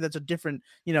 Granted, that's a different,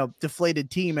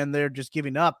 deflated team and they're just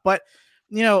giving up. But,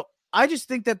 I just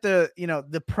think that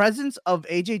the presence of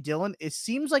AJ Dillon, it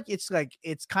seems like it's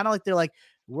kind of like they're like,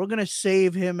 we're going to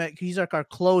save him. He's like our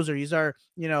closer. He's our,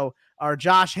 our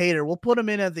Josh Hader. We'll put him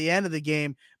in at the end of the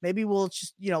game. Maybe we'll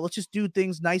just, let's just do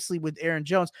things nicely with Aaron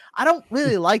Jones. I don't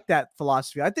really like that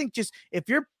philosophy. I think just if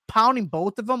you're pounding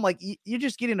both of them, you're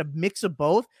just getting a mix of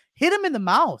both, hit him in the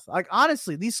mouth.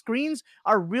 Honestly, these screens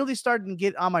are really starting to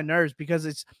get on my nerves,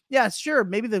 because sure,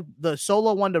 maybe the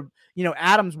solo one to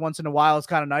Adams once in a while is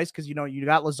kind of nice, because you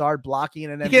got Lazard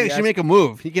blocking, and then he can actually make a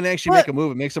move. He can actually make a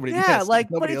move and make somebody miss.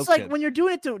 But it's when you're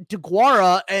doing it to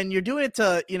DeGuara and you're doing it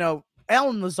to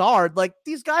Alan Lazard,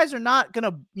 these guys are not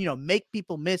gonna make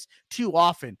people miss too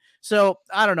often. So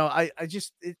I don't know. I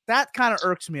just that kind of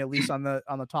irks me, at least on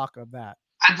the talk of that.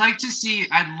 I'd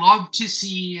love to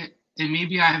see, and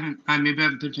maybe I haven't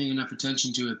been paying enough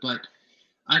attention to it, but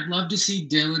I'd love to see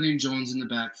Dillon and Jones in the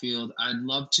backfield. I'd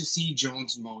love to see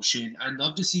Jones motion. I'd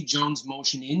love to see Jones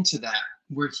motion into that,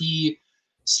 where he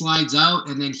slides out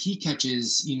and then he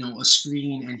catches, a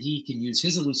screen, and he can use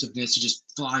his elusiveness to just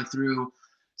fly through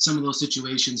some of those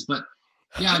situations. But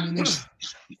yeah, I mean,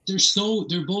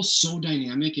 they're both so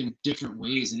dynamic in different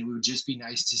ways, and it would just be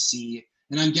nice to see.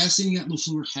 And I'm guessing that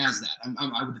LaFleur has that.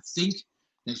 I would think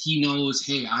that he knows,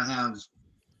 hey, I have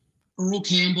Earl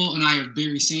Campbell and I have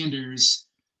Barry Sanders.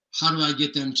 how do I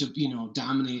get them to,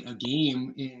 dominate a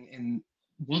game? And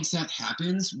once that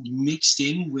happens, mixed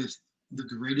in with the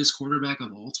greatest quarterback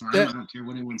of all time, I don't care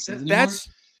what anyone says anymore.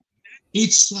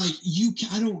 It's like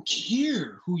I don't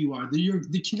care who you are.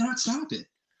 They cannot stop it.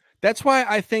 That's why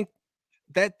I think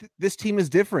that this team is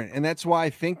different, and that's why I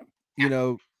think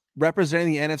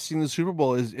representing the NFC in the Super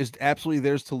Bowl is absolutely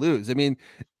theirs to lose. I mean,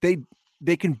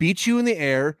 they can beat you in the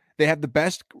air. They have the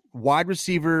best wide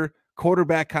receiver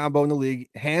quarterback combo in the league,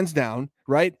 hands down,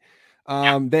 right?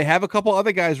 They have a couple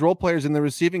other guys, role players in the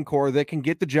receiving core that can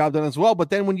get the job done as well. But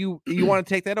then when you want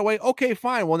to take that away, okay,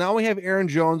 fine. Well, now we have Aaron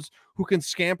Jones who can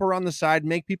scamper on the side,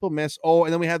 make people miss. Oh,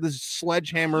 and then we have this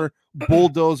sledgehammer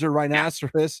bulldozer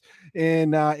rhinoceros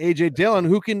in AJ Dillon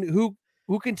who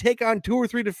can take on 2 or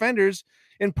 3 defenders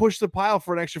and push the pile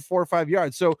for an extra 4 or 5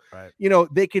 yards. So,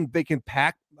 they can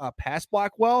pack pass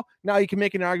block well. Now you can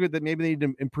make an argument that maybe they need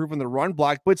to improve on the run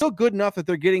block, but it's still good enough that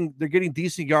they're getting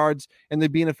decent yards and they're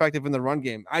being effective in the run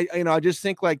game. I just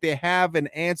think like they have an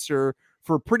answer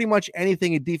for pretty much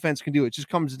anything a defense can do. It just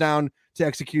comes down to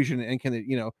execution and can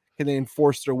they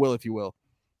enforce their will, if you will.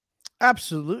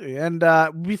 Absolutely. And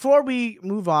before we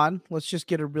move on, let's just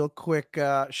get a real quick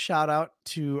shout out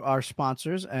to our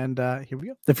sponsors. And here we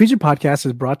go. The Freezer Podcast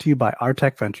is brought to you by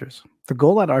Artec Ventures. The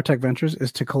goal at Artec Ventures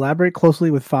is to collaborate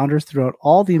closely with founders throughout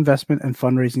all the investment and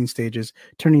fundraising stages,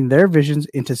 turning their visions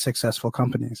into successful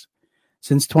companies.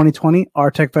 Since 2020,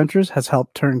 Artec Ventures has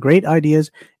helped turn great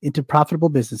ideas into profitable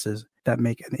businesses that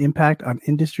make an impact on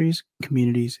industries,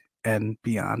 communities, and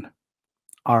beyond.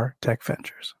 Artec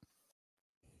Ventures.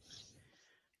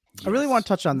 Yes. I really want to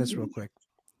touch on this real quick.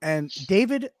 And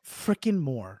David frickin'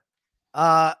 Moore.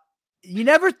 You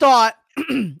never thought,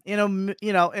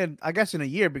 and I guess in a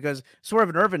year, because Swerve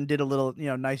and Irvin did a little,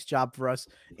 nice job for us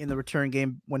in the return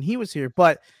game when he was here.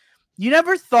 But you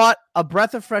never thought a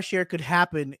breath of fresh air could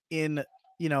happen in,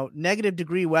 negative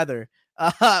degree weather.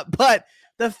 But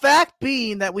the fact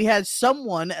being that we had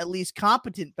someone at least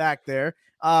competent back there,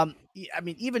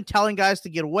 even telling guys to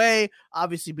get away,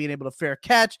 obviously being able to fair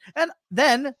catch, and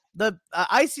then the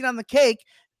icing on the cake,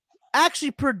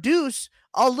 actually produce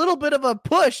a little bit of a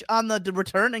push on the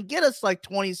return and get us like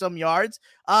 20 some yards,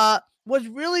 was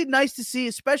really nice to see,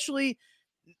 especially,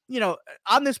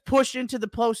 on this push into the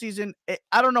postseason.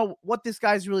 I don't know what this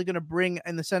guy's really going to bring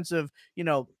in the sense of,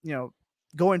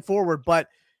 going forward, but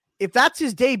if that's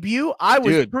his debut, I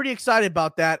was pretty excited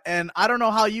about that. And I don't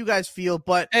know how you guys feel,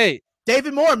 but hey,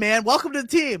 David Moore, man, welcome to the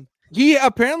team. He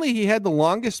had the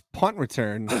longest punt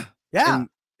return.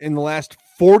 In the last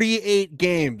 48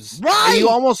 games. Right. And you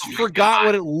almost forgot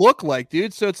what it looked like,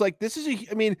 dude. So it's like,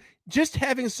 just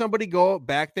having somebody go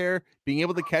back there, being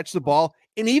able to catch the ball,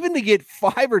 and even to get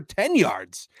 5 or 10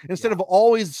 yards instead of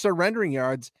always surrendering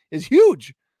yards is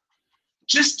huge.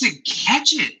 Just to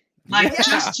catch it.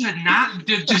 Just to not,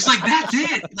 just like that's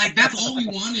it. Like that's all we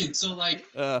wanted. So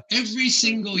every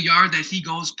single yard that he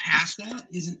goes past that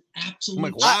is an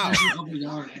absolute pleasure of a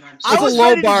yard. There's a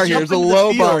low bar here. There's a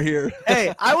low bar here.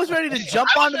 Hey, I was ready to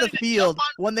jump onto the field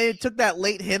when they took that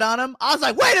late hit on him. I was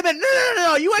like, wait a minute,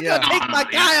 no, you ain't gonna take my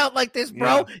guy out like this,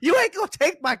 bro. You ain't gonna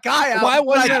take my guy out. Why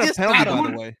wasn't that a penalty,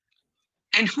 by the way?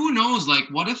 And who knows?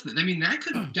 What if? That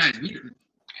could, guys.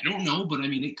 I don't know, but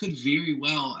it could very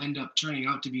well end up turning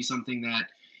out to be something that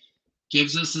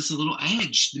gives us this a little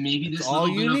edge. Maybe this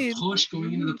little bit of push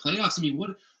going into the playoffs.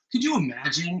 What could you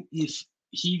imagine if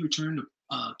he returned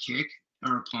a kick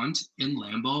or a punt in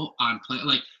Lambeau on play?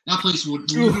 Like that place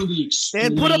would literally explode.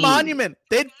 They'd put a monument.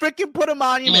 They'd freaking put a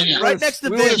monument right next to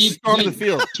this. On the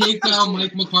field. Take down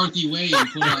Mike McCarthy way and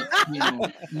put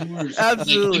up, Moores.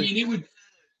 Absolutely.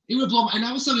 It would blow. And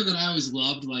that was something that I always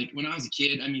loved. Like when I was a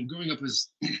kid, growing up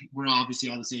we're obviously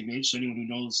all the same age. So anyone who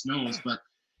knows. But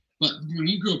when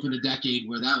you grew up in a decade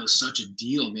where that was such a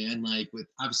deal, man, like with,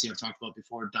 obviously I've talked about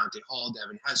before, Dante Hall,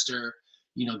 Devin Hester,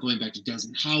 going back to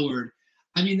Desmond Howard.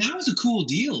 That was a cool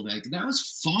deal. Like that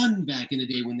was fun back in the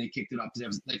day when they kicked it off.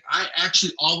 I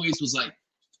actually always was like,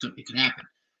 it could happen.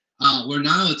 Where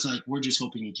now it's like, we're just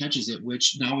hoping he catches it,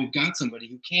 which now we've got somebody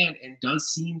who can and does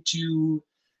seem to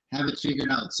have it figured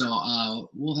out. So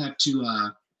we'll have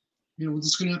to, we're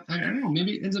just gonna. I don't know.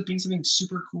 Maybe it ends up being something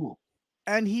super cool.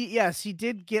 And he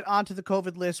did get onto the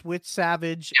COVID list with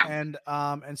Savage and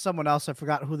someone else. I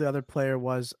forgot who the other player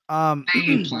was. They've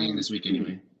been playing this week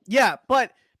anyway. Yeah,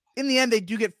 but in the end, they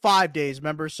do get 5 days.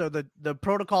 Remember, so the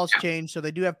protocols change, so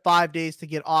they do have 5 days to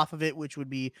get off of it, which would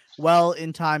be well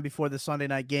in time before the Sunday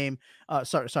night game.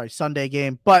 Sunday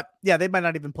game. But yeah, they might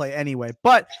not even play anyway.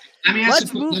 But let me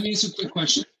ask you a quick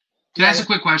question. Can I ask a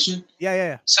quick question?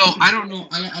 Yeah. So I don't know.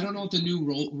 I don't know what the new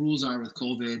rules are with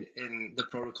COVID and the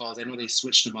protocols. I know they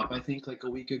switched them up. I think like a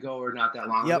week ago or not that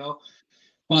long ago.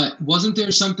 But wasn't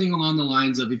there something along the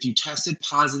lines of if you tested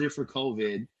positive for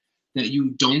COVID, that you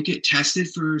don't get tested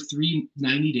for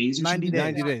 90 days? Or 90 something?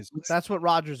 days. 90 days. That's what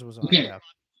Rogers was on. Okay. Yeah.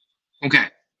 Okay.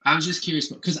 I was just curious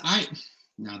because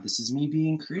now this is me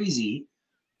being crazy,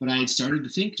 but I had started to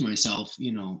think to myself,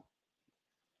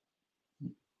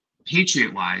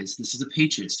 Patriot-wise, this is a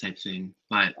Patriots type thing,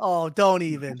 but don't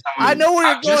even. I know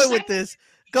where you're going with this.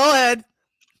 Go ahead.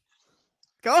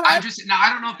 I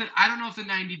don't know if the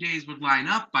 90 days would line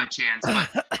up by chance,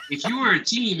 but if you were a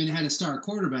team and had a star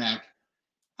quarterback,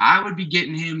 I would be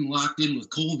getting him locked in with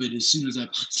COVID as soon as I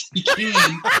possibly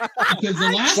can. Because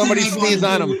the last somebody thing sneeze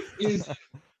on him is,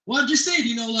 well, I'm just saying,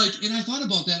 and I thought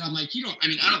about that. I'm like,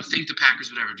 I don't think the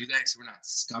Packers would ever do that because we're not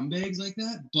scumbags like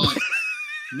that, but.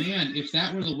 Man, if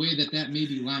that were the way that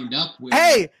maybe lined up with...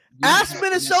 Hey, ask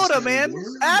Minnesota, man.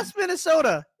 Ask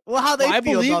Minnesota. Well, how they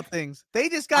feel about things. They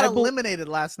just got eliminated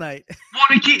last night. Well,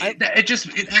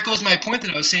 it echoes my point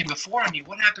that I was saying before. I mean,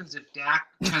 what happens if Dak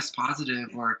tests positive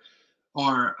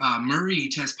or Murray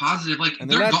tests positive? Like, and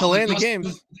they're not delaying the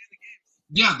games.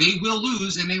 Yeah, they will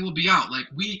lose and they will be out. Like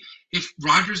if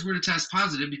Rodgers were to test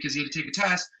positive because he had to take a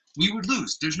test, we would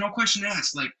lose. There's no question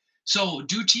asked. Like, so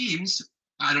do teams...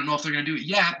 I don't know if they're going to do it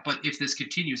yet, but if this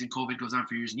continues and COVID goes on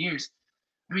for years and years,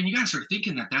 I mean, you got to start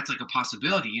thinking that that's like a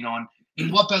possibility,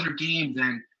 and what better game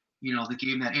than, the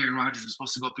game that Aaron Rodgers was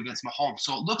supposed to go up against Mahomes.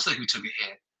 So it looks like we took a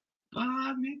hit, but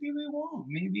maybe we won't.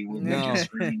 Maybe we'll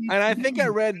just really And I think I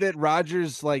read that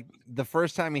Rodgers, like the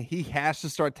first time he has to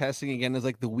start testing again is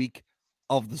like the week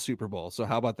of the Super Bowl. So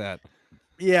how about that?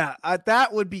 Yeah,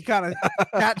 that would be kind of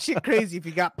that shit crazy if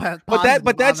you got positive.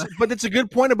 But that's a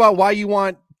good point about why you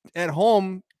want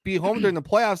be home during the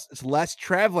playoffs. It's less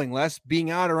traveling, less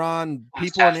being out around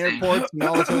people in airports and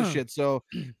all this other shit. So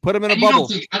put them in a bubble.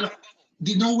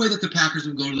 There's no way that the Packers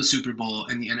would go to the Super Bowl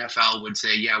and the NFL would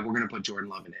say, yeah, we're going to put Jordan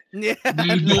Love in it.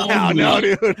 Yeah. No,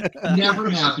 dude. Never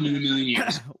happened in a million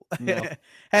years. No.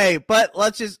 Hey, but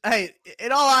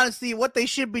in all honesty, what they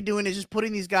should be doing is just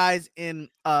putting these guys in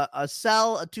a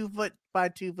cell, a 2 foot by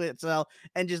 2 foot cell,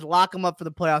 and just lock them up for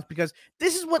the playoffs, because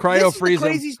this is the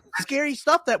crazy, scary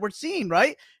stuff that we're seeing,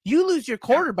 right? You lose your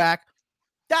quarterback.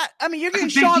 You're getting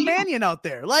Sean Mannion out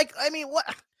there. Like, I mean, what?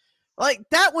 Like,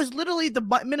 that was literally the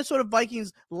Minnesota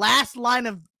Vikings' last line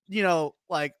of,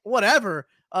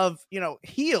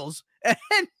 heels. And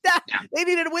they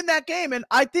needed to win that game. And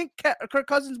I think Kirk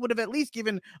Cousins would have at least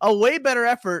given a way better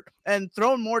effort and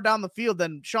thrown more down the field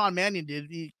than Sean Mannion did.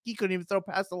 He couldn't even throw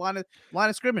past the line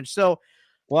of scrimmage. So,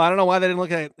 well, I don't know why they didn't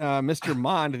look at Mr.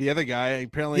 Mond, the other guy.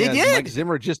 Apparently, Mike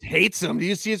Zimmer just hates him. Do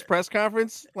you see his press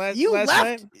conference last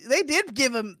night? They did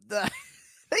give him the.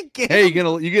 Hey,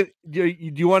 do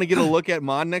you want to get a look at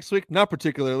Mond next week? Not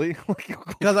particularly,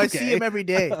 because I see him every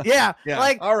day. Yeah.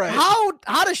 Like, all right.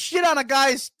 How to shit on a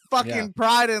guy's fucking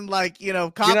pride and confidence.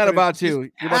 You're not about to.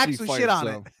 You're about to be fired, shit on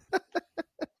it.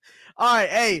 All right.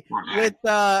 Hey, with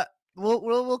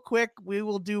real quick, we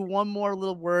will do one more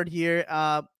little word here.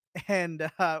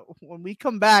 And when we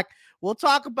come back, we'll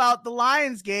talk about the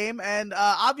Lions game. And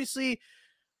obviously,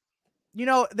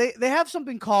 they have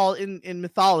something called in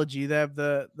mythology. They have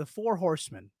the 4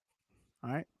 horsemen.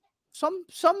 All right. Some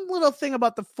little thing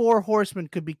about the 4 horsemen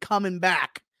could be coming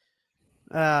back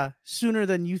sooner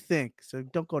than you think. So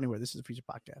don't go anywhere. This is the Freezer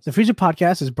Podcast. The Freezer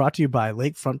Podcast is brought to you by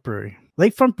Lakefront Brewery.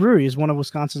 Lakefront Brewery is one of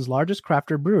Wisconsin's largest craft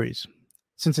beer breweries.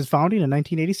 Since its founding in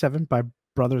 1987 by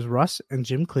brothers Russ and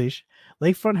Jim Cleach,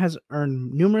 Lakefront has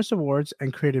earned numerous awards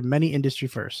and created many industry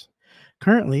firsts.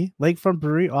 Currently, Lakefront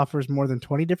Brewery offers more than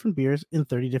 20 different beers in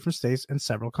 30 different states and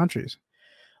several countries.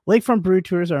 Lakefront Brewery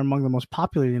tours are among the most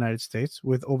popular in the United States,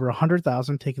 with over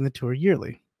 100,000 taking the tour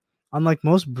yearly. Unlike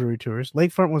most brewery tours,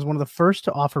 Lakefront was one of the first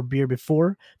to offer beer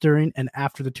before, during, and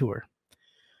after the tour.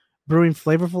 Brewing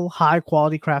flavorful,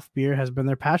 high-quality craft beer has been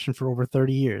their passion for over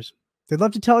 30 years. They'd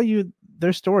love to tell you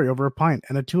their story over a pint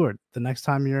and a tour the next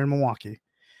time you're in Milwaukee.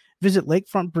 Visit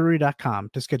lakefrontbrewery.com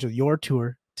to schedule your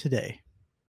tour today.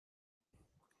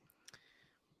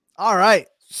 All right,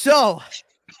 so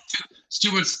it's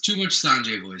too much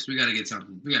Sanjay voice. We got to get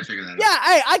something. We got to figure that out. Yeah,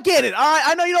 hey, I get it. All right,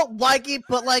 I know you don't like it,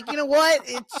 but you know what?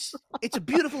 It's a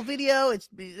beautiful video.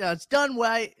 It's done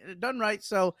right.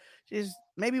 So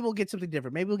maybe we'll get something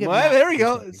different. Maybe we'll get. Well, there we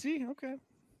go. See, okay.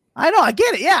 I know. I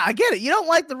get it. Yeah, I get it. You don't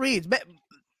like the reads.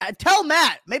 Tell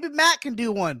Matt. Maybe Matt can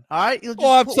do one. All right.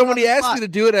 Well, if somebody asked me to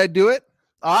do it, I'd do it.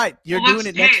 All right, you're doing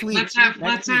it next week. Let's have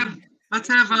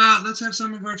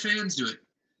some of our fans do it.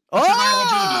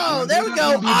 Oh, there we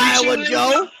go. Iowa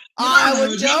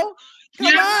Joe.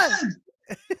 Come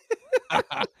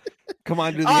on. Come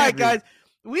on, do the All right, ad read. guys.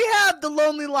 We have the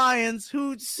Lonely Lions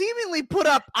who seemingly put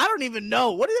up, I don't even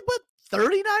know. What did they put?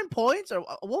 39 points? Or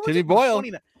what was Timmy it? Boyle.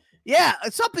 29? Yeah,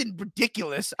 it's something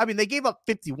ridiculous. I mean, they gave up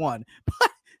 51, but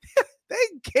they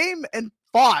came and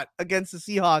fought against the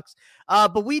Seahawks.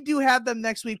 But we do have them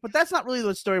next week. But that's not really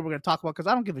the story we're going to talk about because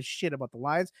I don't give a shit about the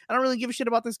Lions. I don't really give a shit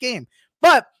about this game.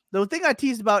 But the thing I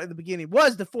teased about in the beginning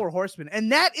was the Four Horsemen.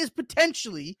 And that is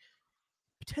potentially,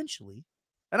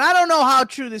 and I don't know how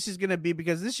true this is going to be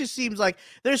because this just seems like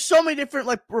there's so many different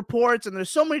like reports and there's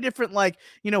so many different like,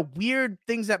 weird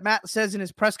things that Matt says in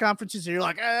his press conferences. And you're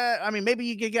like, I mean, maybe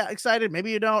you get excited.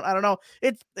 Maybe you don't. I don't know.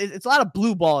 It's a lot of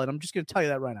blue ball. And I'm just going to tell you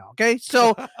that right now. Okay.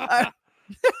 So,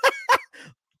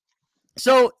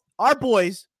 so our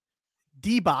boys,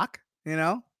 D-Bach,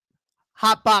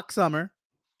 Hot Box Summer,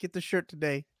 get the shirt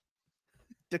today.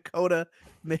 Dakota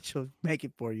Mitchell, make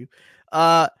it for you.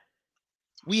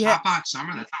 We have Hot Box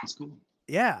Summer. That sounds cool.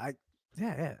 Yeah,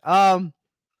 yeah.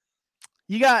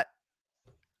 You got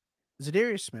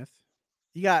Zadarius Smith,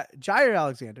 you got Jair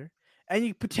Alexander, and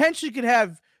you potentially could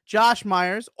have Josh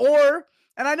Myers,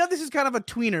 and I know this is kind of a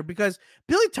tweener because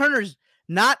Billy Turner's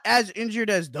not as injured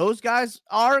as those guys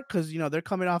are because they're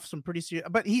coming off some pretty serious,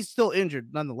 but he's still injured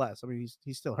nonetheless. I mean,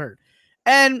 he's still hurt,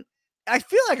 and I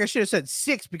feel like I should have said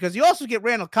 6 because you also get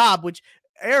Randall Cobb, which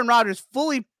Aaron Rodgers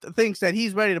fully thinks that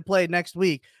he's ready to play next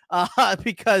week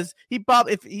because he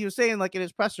probably, if he was saying like in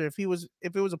his presser, if it was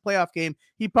a playoff game,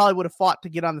 he probably would have fought to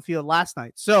get on the field last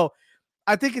night. So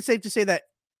I think it's safe to say that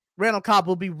Randall Cobb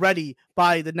will be ready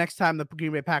by the next time the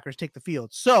Green Bay Packers take the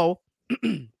field. So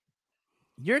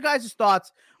your guys'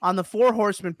 thoughts on the Four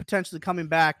Horsemen potentially coming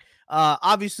back.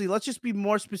 Obviously, let's just be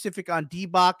more specific on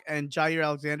D-Bach and Jair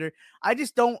Alexander. I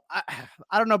just don't,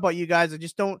 I don't know about you guys. I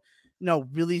just don't,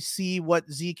 really see what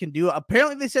Z can do.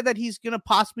 Apparently they said that he's going to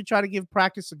possibly try to give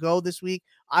practice a go this week.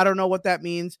 I don't know what that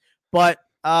means, but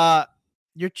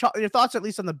your thoughts at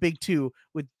least on the big two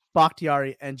with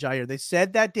Bakhtiari and Jair. They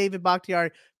said that David Bakhtiari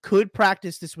could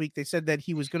practice this week. They said that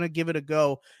he was going to give it a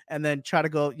go and then try to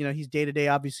go, he's day-to-day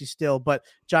obviously still, but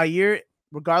Jair,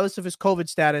 regardless of his COVID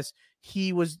status,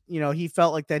 he was, he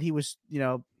felt like that he was,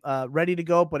 ready to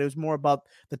go, but it was more about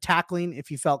the tackling.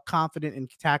 If you felt confident in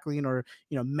tackling or,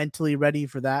 mentally ready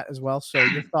for that as well. So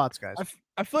your thoughts, guys.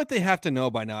 I feel like they have to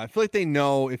know by now. I feel like they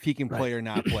know if he can play or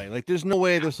not play. Like there's no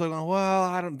way they're so going, well,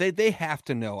 I don't, they have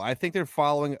to know. I think they're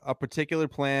following a particular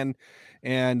plan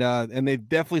and they've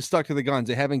definitely stuck to the guns.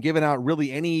 They haven't given out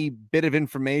really any bit of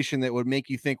information that would make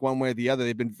you think one way or the other.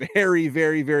 They've been very,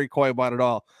 very, very quiet about it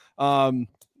all.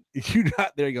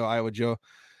 There you go, Iowa Joe.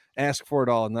 Ask for it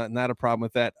all, not a problem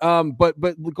with that.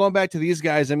 But going back to these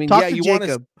guys, I mean,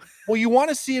 you want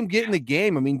to see him get in the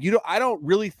game. I mean, I don't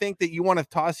really think that you want to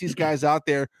toss these guys out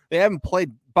there. They haven't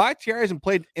played. Bakhtiari hasn't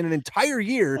played in an entire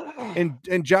year, and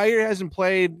Jair hasn't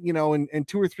played, in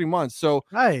 2 or 3 months. So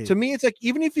to me, it's like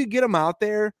even if you get them out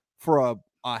there for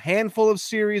a handful of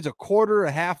series, a quarter,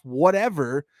 a half,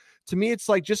 whatever. To me, it's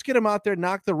like just get them out there,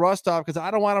 knock the rust off, because I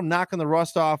don't want them knocking the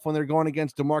rust off when they're going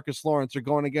against DeMarcus Lawrence or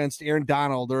going against Aaron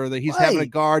Donald or that he's having a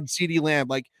guard CeeDee Lamb.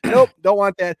 Like, nope, don't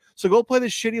want that. So go play the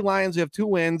shitty Lions. You have 2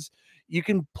 wins. You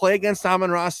can play against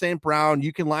Amon-Ra St. Brown.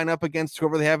 You can line up against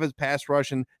whoever they have as pass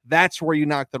rush, and that's where you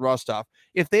knock the rust off.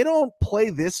 If they don't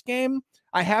play this game,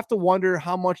 I have to wonder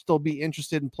how much they'll be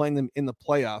interested in playing them in the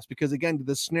playoffs. Because, again, to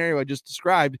the scenario I just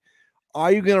described,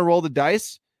 are you going to roll the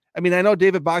dice? I mean, I know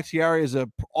David Bakhtiari is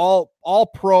a all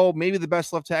pro, maybe the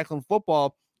best left tackle in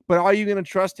football, but are you going to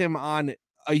trust him on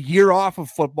a year off of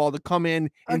football to come in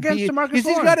and against DeMarcus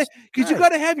Lawrence? You got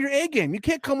to have your A game. You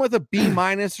can't come with a B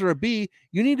minus or a B.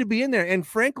 You need to be in there. And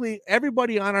frankly,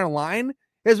 everybody on our line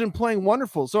has been playing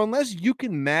wonderful. So unless you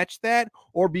can match that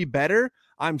or be better,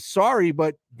 I'm sorry,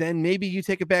 but then maybe you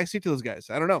take a backseat to those guys.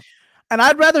 I don't know. And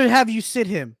I'd rather have you sit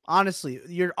him. Honestly,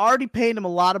 you're already paying him a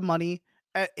lot of money.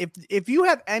 If you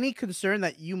have any concern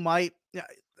that you might,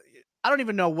 I don't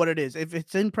even know what it is, if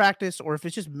it's in practice or if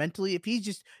it's just mentally, if he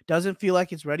just doesn't feel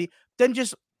like it's ready, then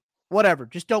just whatever,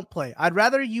 just don't play. I'd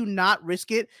rather you not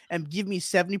risk it and give me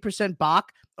 70%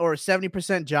 Bach or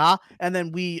 70% Ja, and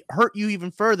then we hurt you even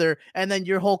further, and then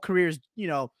your whole career is,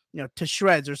 to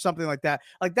shreds or something like that.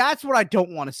 Like that's what I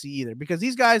don't want to see either, because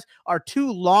these guys are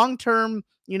 2 long-term,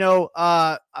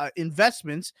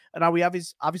 investments, and we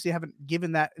obviously haven't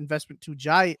given that investment to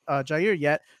Jair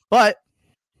yet, but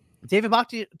David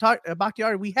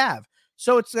Bakhtiari we have.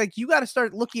 So it's like you got to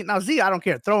start looking at now. Z, I don't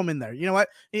care. Throw him in there. You know what?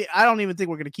 I don't even think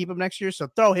we're going to keep him next year. So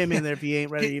throw him in there if he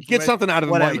ain't ready. Get something out of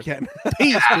him while you can.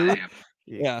 Peace, dude.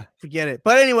 Yeah, forget it.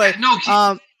 But anyway,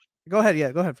 go ahead.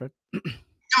 Yeah, go ahead, Fred.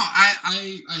 No,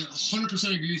 I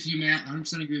 100% agree with you, Matt.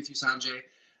 100% agree with you, Sanjay.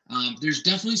 There's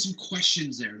definitely some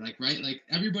questions there, right? Like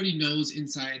everybody knows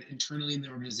internally in the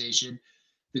organization,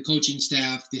 the coaching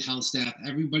staff, the health staff,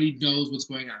 everybody knows what's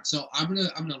going on. So I'm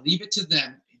gonna leave it to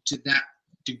them to that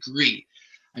degree.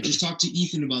 I just talked to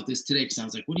Ethan about this today because I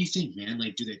was like, "What do you think, man?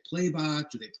 Like, do they play Bach?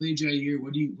 Do they play Jair?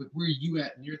 Where are you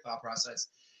at in your thought process?"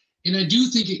 And I do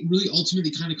think it really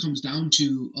ultimately kind of comes down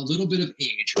to a little bit of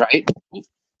age, right? Oh,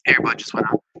 airbud just went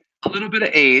out. A little bit of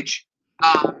age,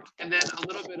 and then a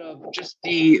little bit of just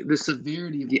the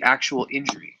severity of the actual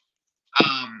injury.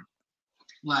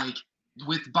 Like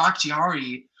with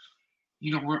Bakhtiari,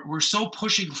 we're so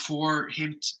pushing for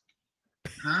him.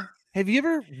 Huh? Have you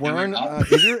ever worn?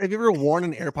 Have you ever worn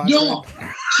an AirPod? No.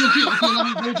 So okay,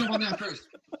 let me jump on that first.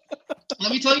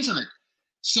 Let me tell you something.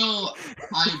 So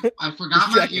I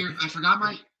forgot my ear. I forgot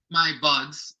my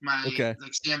buds. My like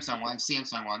Samsung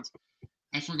ones.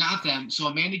 I forgot them. So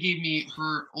Amanda gave me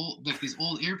her these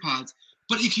old AirPods.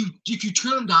 But if you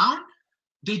turn them down,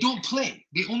 they don't play.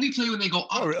 They only play when they go up.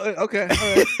 Oh, really? Okay. All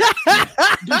right.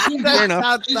 Fair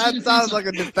enough. That sounds like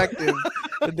a defective.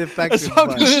 I'm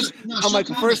like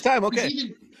the first time.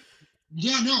 Okay.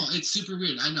 No, it's super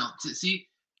weird. I know. See.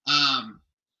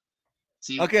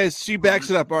 Okay, she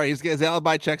backs it up. All right, his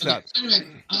alibi checks out.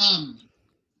 Anyway,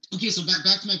 okay, so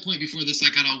back to my point before this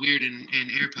got all weird and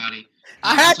AirPoddy.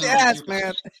 I had to ask,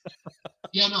 man.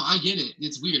 Yeah, no, I get it.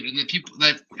 It's weird, and the people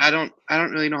that I don't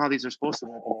really know how these are supposed to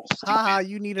work. Haha,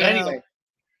 you need it. Anyway,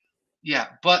 yeah,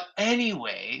 but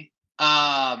anyway,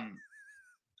 I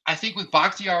think with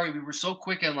Bakhtiari, we were so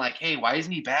quick and like, hey, why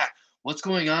isn't he back? What's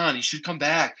going on? He should come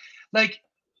back. Like,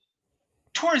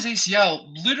 tore his ACL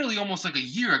literally almost like a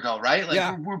year ago, right?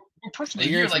 Like we're pushing a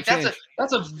year. Like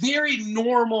that's a very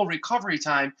normal recovery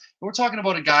time. And we're talking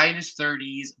about a guy in his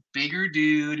 30s, bigger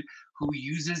dude who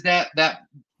uses that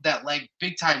leg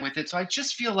big time with it. So I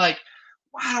just feel like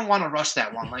I don't want to rush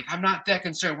that one. Like I'm not that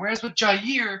concerned. Whereas with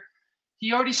Jair,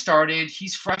 he already started.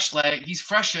 He's fresher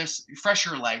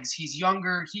legs. He's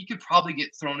younger. He could probably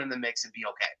get thrown in the mix and be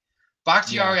okay.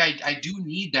 Bakhtiari, I do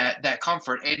need that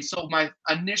comfort. And so my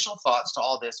initial thoughts to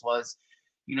all this was,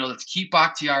 let's keep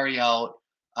Bakhtiari out.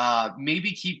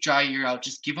 Maybe keep Jair out.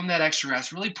 Just give him that extra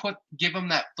rest. Really give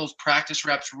him those practice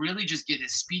reps. Really just get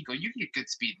his speed going. You can get good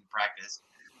speed in practice.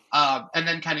 And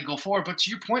then kind of go forward. But to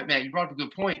your point, Matt, you brought up a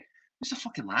good point. There's the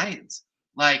fucking Lions.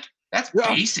 Like, that's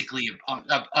basically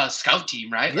a scout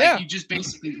team, right? Yeah. Like, you just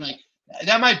basically, like,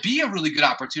 that might be a really good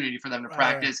opportunity for them to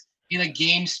practice in a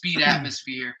game speed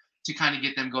atmosphere to kind of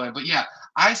get them going. But yeah,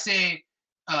 I say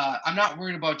I'm not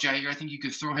worried about Jair. I think you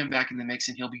could throw him back in the mix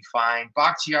and he'll be fine.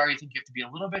 Bakhtiari, I think you have to be a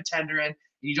little bit tender in, and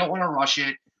you don't want to rush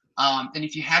it. And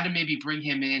if you had to maybe bring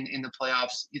him in the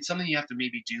playoffs, it's something you have to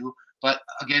maybe do. But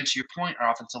again, to your point,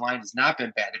 our offensive line has not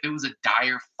been bad. If it was a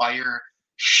dire fire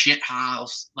shit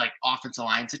house like offensive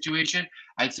line situation,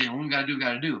 I'd say, we got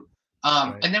to do.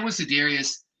 And then with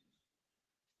Za'Darius,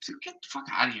 dude, get the fuck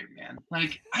out of here, man.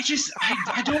 Like, I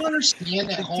don't understand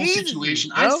that whole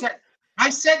situation. I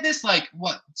said this like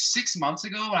 6 months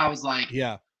ago, and I was like,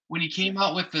 when he came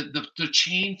out with the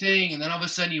chain thing, and then all of a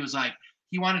sudden he was like,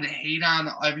 he wanted to hate on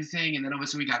everything, and then all of a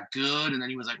sudden we got good, and then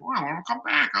he was like, well, I want to come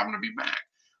back. I'm gonna be back.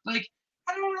 Like,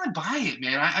 I don't really buy it,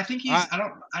 man. I think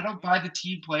I don't buy the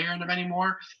team player in him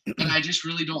anymore, and I just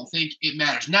really don't think it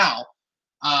matters. Now,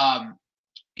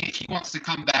 if he wants to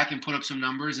come back and put up some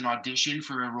numbers and audition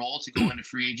for a role to go into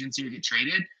free agency or get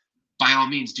traded, by all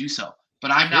means do so. But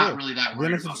I'm not really that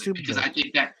worried about it because I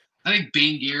think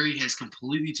Bane Gary has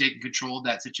completely taken control of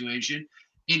that situation.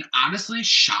 And honestly,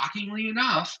 shockingly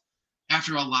enough,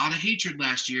 after a lot of hatred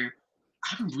last year,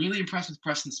 I'm really impressed with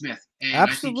Preston Smith. And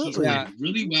absolutely. I think he's played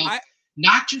really well.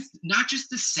 Not just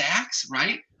the sacks,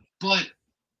 right? But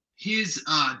his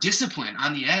discipline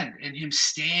on the end and him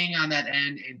staying on that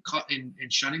end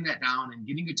and shutting that down and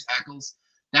getting good tackles.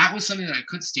 That was something that I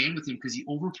could stand with him because he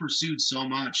over pursued so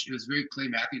much. It was very Clay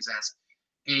Matthews-esque.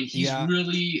 And he's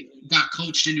really got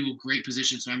coached into a great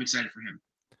position. So I'm excited for him.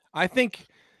 I think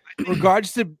in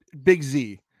regards to Big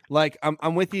Z, like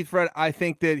I'm with you, Fred. I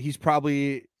think that he's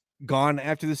probably gone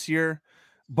after this year,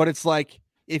 but it's like,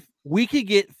 if we could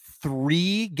get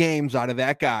 3 games out of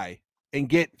that guy and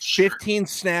get 15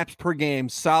 snaps per game,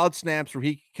 solid snaps where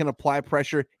he can apply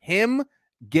pressure, him,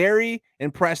 Gary,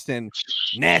 and Preston,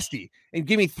 nasty. And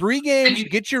give me 3 games,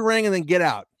 get your ring, and then get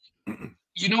out.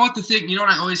 You know what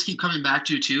I always keep coming back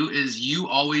to too is you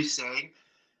always say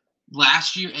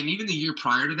last year and even the year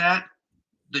prior to that,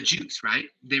 the juice, right?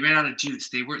 They ran out of juice.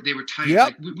 They were tight.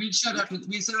 Yep. Like we said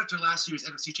after last year's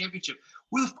NFC Championship,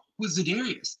 where the fuck was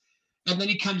Za'Darius? And then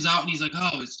he comes out and he's like,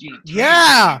 oh, it's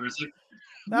yeah. It's like,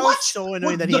 That What? was so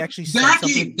annoying What that he actually said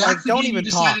something. Like, that's the don't game even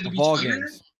you talk. decided to be Ball tired?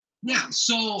 games. Yeah.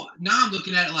 So now I'm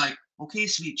looking at it like, okay,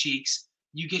 sweet cheeks,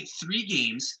 you get 3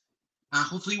 games.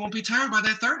 Hopefully you won't be tired by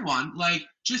that third one. Like,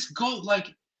 just go.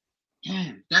 Like,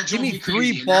 man, that Give drove me me 3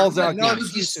 crazy. And balls that, out No that games.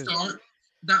 was the excuses. start.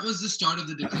 That was the start of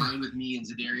the decline with me and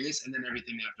Zadarius, and then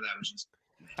everything after that was just.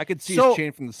 I could see So- his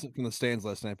chain from the stands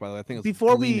last night. By the way, I think it was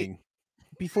Before we- gleaming.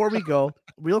 Before we go,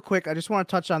 real quick, I just want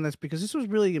to touch on this because this was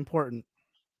really important.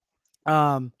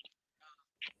 Oh,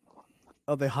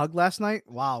 they hugged last night.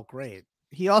 Wow, great.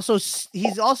 He's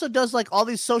also does like all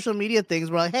these social media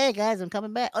things where like, hey guys, I'm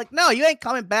coming back. Like, no, you ain't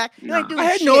coming back. You ain't No. doing I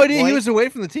had shit, no idea he boy. was away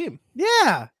from the team.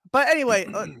 Yeah, but anyway,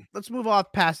 let's move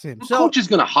off past him. The So coach is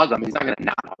gonna hug him. He's not gonna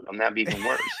not hug him. That'd be even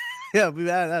worse. yeah,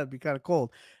 that'd be kind of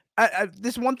cold.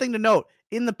 This one thing to note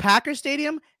in the Packers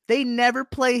stadium, they never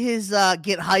play his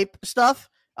get hype stuff.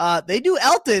 They do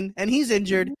Elton, and he's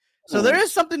injured. So there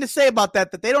is something to say about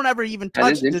that they don't ever even That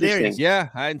touch is interesting. Zadarius. Yeah,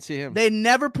 I didn't see him. They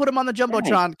never put him on the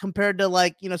jumbotron compared to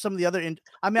like some of the other.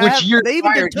 Which year they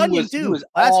even prior, did Tunyon he too was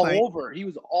last all night. over. He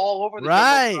was all over the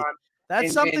Right. Jumbotron That's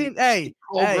and something. Hey,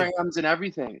 programs and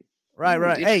everything. right.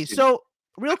 Hey, Interesting. so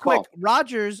real quick, Cool.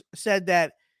 Rogers said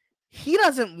that he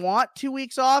doesn't want 2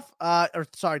 weeks off. Or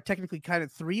sorry, technically kind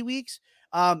of 3 weeks.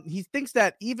 He thinks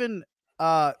that even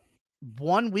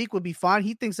 1 week would be fine.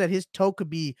 He thinks that his toe could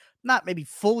be not maybe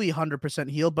fully 100%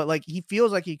 healed, but like he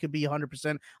feels like he could be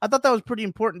 100%. I thought that was pretty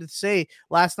important to say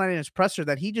last night in his presser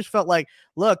that he just felt like,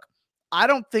 look, I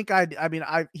don't think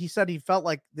he said he felt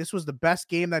like this was the best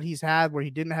game that he's had where he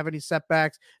didn't have any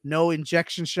setbacks, no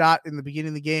injection shot in the beginning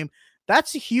of the game.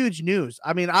 That's huge news.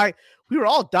 I mean, we were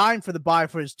all dying for the bye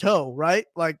for his toe, right?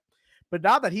 Like, but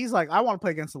now that he's like, I want to play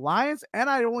against the Lions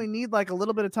and I only need like a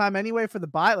little bit of time anyway for the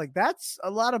bye, like that's a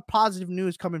lot of positive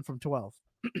news coming from 12.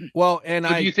 Well, and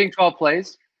So do you think 12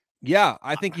 plays? yeah,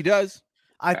 I think he does.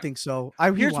 I think so.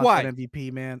 Here's wants why. that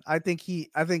MVP, man. I think him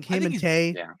think and he's-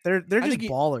 Tay, yeah. they're I just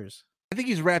think ballers. I think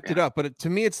he's wrapped it up, but to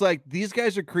me, it's like these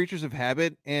guys are creatures of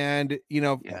habit, and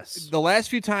Yes. the last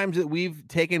few times that we've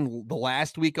taken the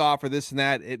last week off or this and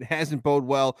that, it hasn't bode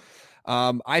well.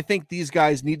 I think these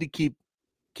guys need to keep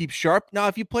sharp. Now,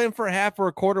 if you play him for a half or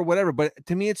a quarter, whatever, but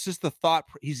to me, it's just the thought.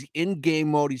 He's in game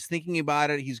mode. He's thinking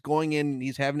about it. He's going in.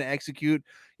 He's having to execute.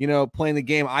 Playing the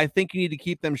game. I think you need to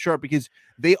keep them sharp because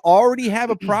they already have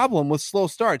a problem with slow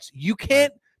starts. You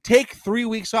can't take 3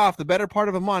 weeks off, the better part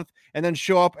of a month, and then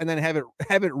show up and then have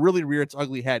it really rear its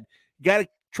ugly head. You got to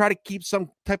try to keep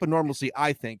some type of normalcy.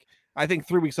 I think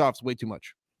 3 weeks off is way too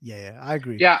much. Yeah, I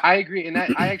agree. Yeah, I agree. And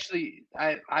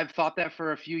I've thought that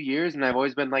for a few years, and I've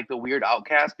always been like the weird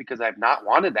outcast because I've not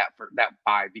wanted that for that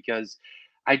bye because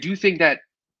I do think that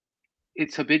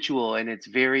it's habitual and it's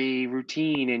very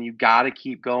routine and you got to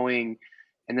keep going.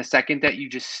 And the second that you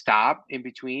just stop in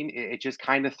between, it just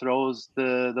kind of throws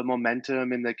the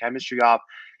momentum and the chemistry off.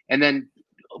 And then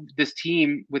this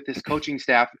team with this coaching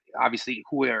staff, obviously,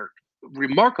 who are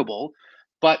remarkable,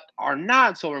 but are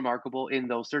not so remarkable in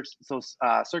those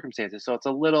circumstances. So it's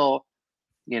a little,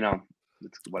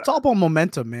 It's all about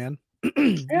momentum, man.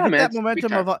 Yeah, man. That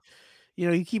momentum of,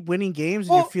 you keep winning games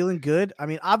and you're feeling good. I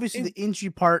mean, obviously the injury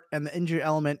part and the injury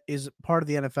element is part of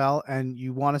the NFL and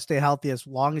you want to stay healthy as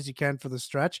long as you can for the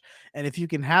stretch. And if you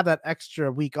can have that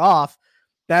extra week off,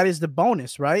 that is the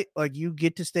bonus, right? Like you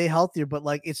get to stay healthier, but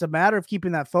like, it's a matter of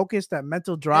keeping that focus, that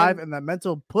mental drive and that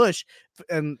mental push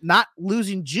and not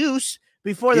losing juice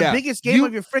before the biggest game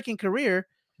of your freaking career.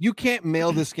 You can't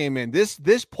mail this game in. This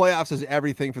playoffs is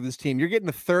everything for this team. You're getting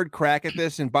the third crack at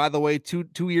this. And by the way, two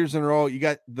years in a row, you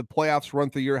got the playoffs run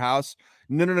through your house.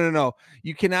 No.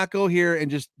 You cannot go here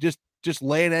and just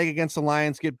lay an egg against the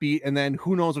Lions, get beat, and then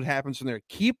who knows what happens from there.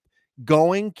 Keep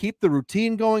going, keep the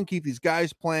routine going, keep these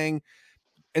guys playing,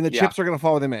 and the chips are going to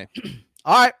fall where they may.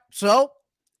 All right. So,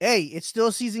 hey, it's still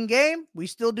a season game. We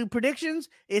still do predictions.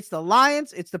 It's the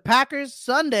Lions. It's the Packers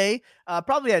Sunday,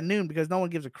 probably at noon because no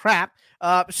one gives a crap.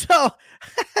 So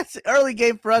it's an early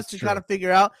game for us to kind of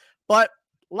figure out. But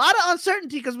a lot of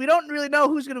uncertainty because we don't really know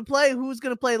who's going to play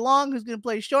long, who's going to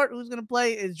play short, who's going to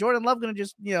play. Is Jordan Love going to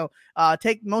just,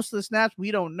 take most of the snaps? We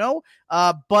don't know.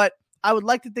 But I would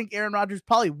like to think Aaron Rodgers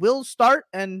probably will start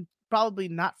and probably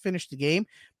not finish the game.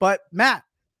 But Matt,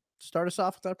 start us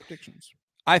off with our predictions.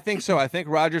 I think so. I think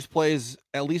Rodgers plays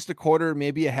at least a quarter,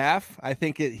 maybe a half. I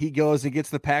think he goes and gets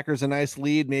the Packers a nice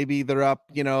lead. Maybe they're up,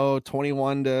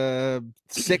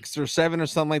 21-6 or 7 or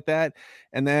something like that.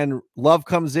 And then Love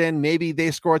comes in. Maybe they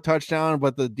score a touchdown,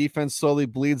 but the defense slowly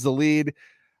bleeds the lead.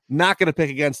 Not going to pick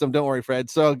against them. Don't worry, Fred.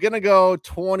 So going to go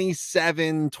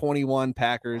 27-21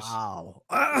 Packers. Wow.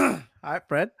 All right,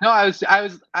 Fred. No, I was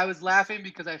laughing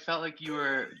because I felt like you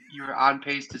were on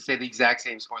pace to say the exact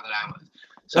same score that I was.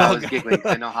 So I was giggling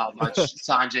because I know how much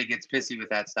Sanjay gets pissy with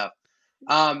that stuff.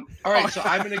 All right, so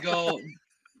I'm gonna go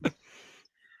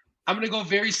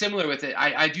very similar with it.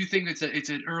 I do think it's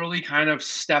an early kind of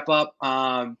step up.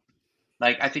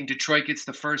 Like I think Detroit gets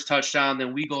the first touchdown,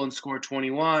 then we go and score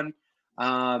 21.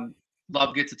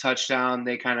 Love gets a touchdown.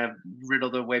 They kind of riddle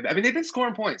their way. I mean, they've been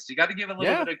scoring points. You got to give a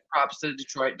little bit of props to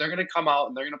Detroit. They're going to come out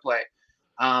and they're going to play.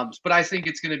 But I think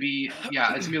it's going to be, it's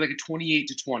going to be like a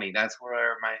 28-20. That's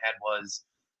where my head was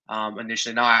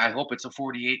initially. Now I hope it's a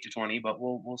 48-20, but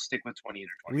we'll stick with 28 or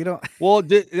 20. We don't. Well,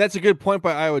 that's a good point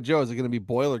by Iowa Joe. Is it going to be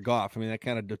Boyle or Goff? I mean, that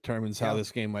kind of determines how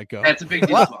this game might go. That's a big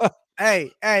deal. As well.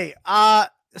 Hey.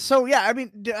 So yeah, I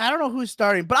mean, I don't know who's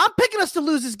starting, but I'm picking us to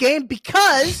lose this game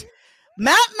because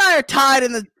Matt and I are tied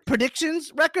in the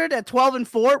predictions record at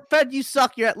 12-4. Fred, you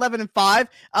suck. You're at 11-5.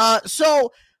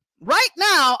 So right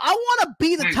now, I want to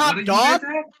be the top dog.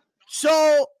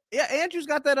 So yeah, Andrew's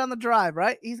got that on the drive,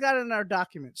 right? He's got it in our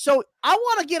document. So I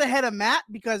want to get ahead of Matt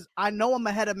because I know I'm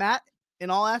ahead of Matt in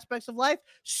all aspects of life.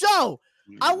 So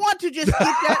I want to just keep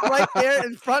that right there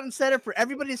in front and center for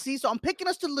everybody to see. So I'm picking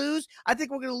us to lose. I think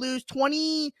we're going to lose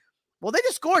 20. Well, they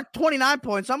just scored 29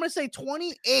 points. So I'm going to say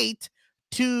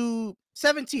 28-17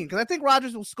 because I think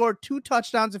Rodgers will score 2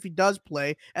 touchdowns if he does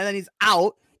play. And then he's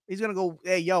out. He's going to go,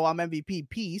 hey, yo, I'm MVP.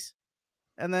 Peace.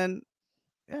 And then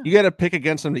you got to pick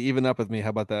against him to even up with me.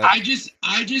 How about that? I just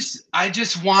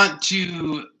want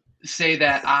to say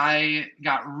that I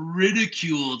got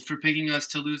ridiculed for picking us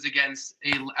to lose against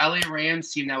a LA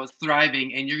Rams team that was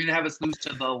thriving, and you're gonna have us lose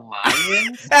to the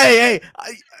Lions. Hey,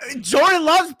 Jordan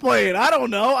Love's playing. I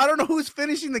don't know who's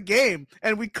finishing the game,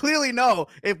 and we clearly know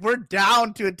if we're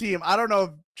down to a team. I don't know if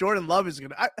Jordan Love is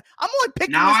gonna. I'm only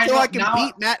picking this so I can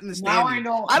beat Matt in the standings.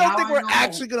 I don't think we're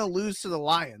actually gonna lose to the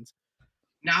Lions.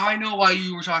 Now I know why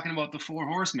you were talking about the 4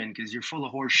 horsemen because you're full of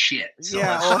horse shit. So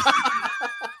yeah.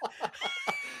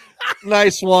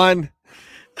 Nice one.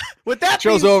 With that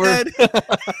show's being over. Said, hey,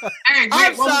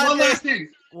 wait, one last thing.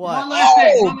 What? One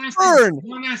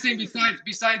last thing.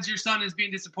 Besides your son is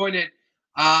being disappointed.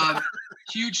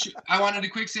 Huge. I wanted to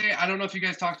quick say. I don't know if you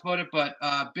guys talked about it, but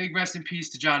big rest in peace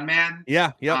to John Madden.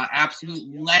 Yeah.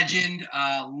 Absolute legend.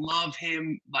 Love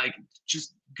him. Like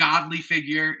just godly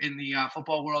figure in the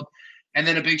football world. And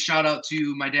then a big shout out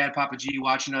to my dad, Papa G,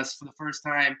 watching us for the first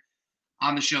time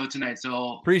on the show tonight.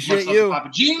 So appreciate you, Papa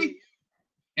G.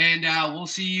 And we'll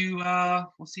see you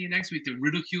next week to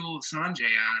ridicule Sanjay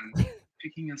on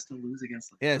picking us to lose against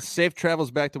them. Yeah, safe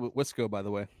travels back to Wisco, by the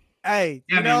way. Hey,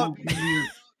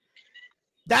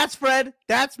 that's Fred.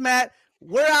 That's Matt.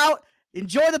 We're out.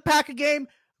 Enjoy the Packer game.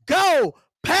 Go,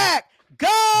 Pack. Go.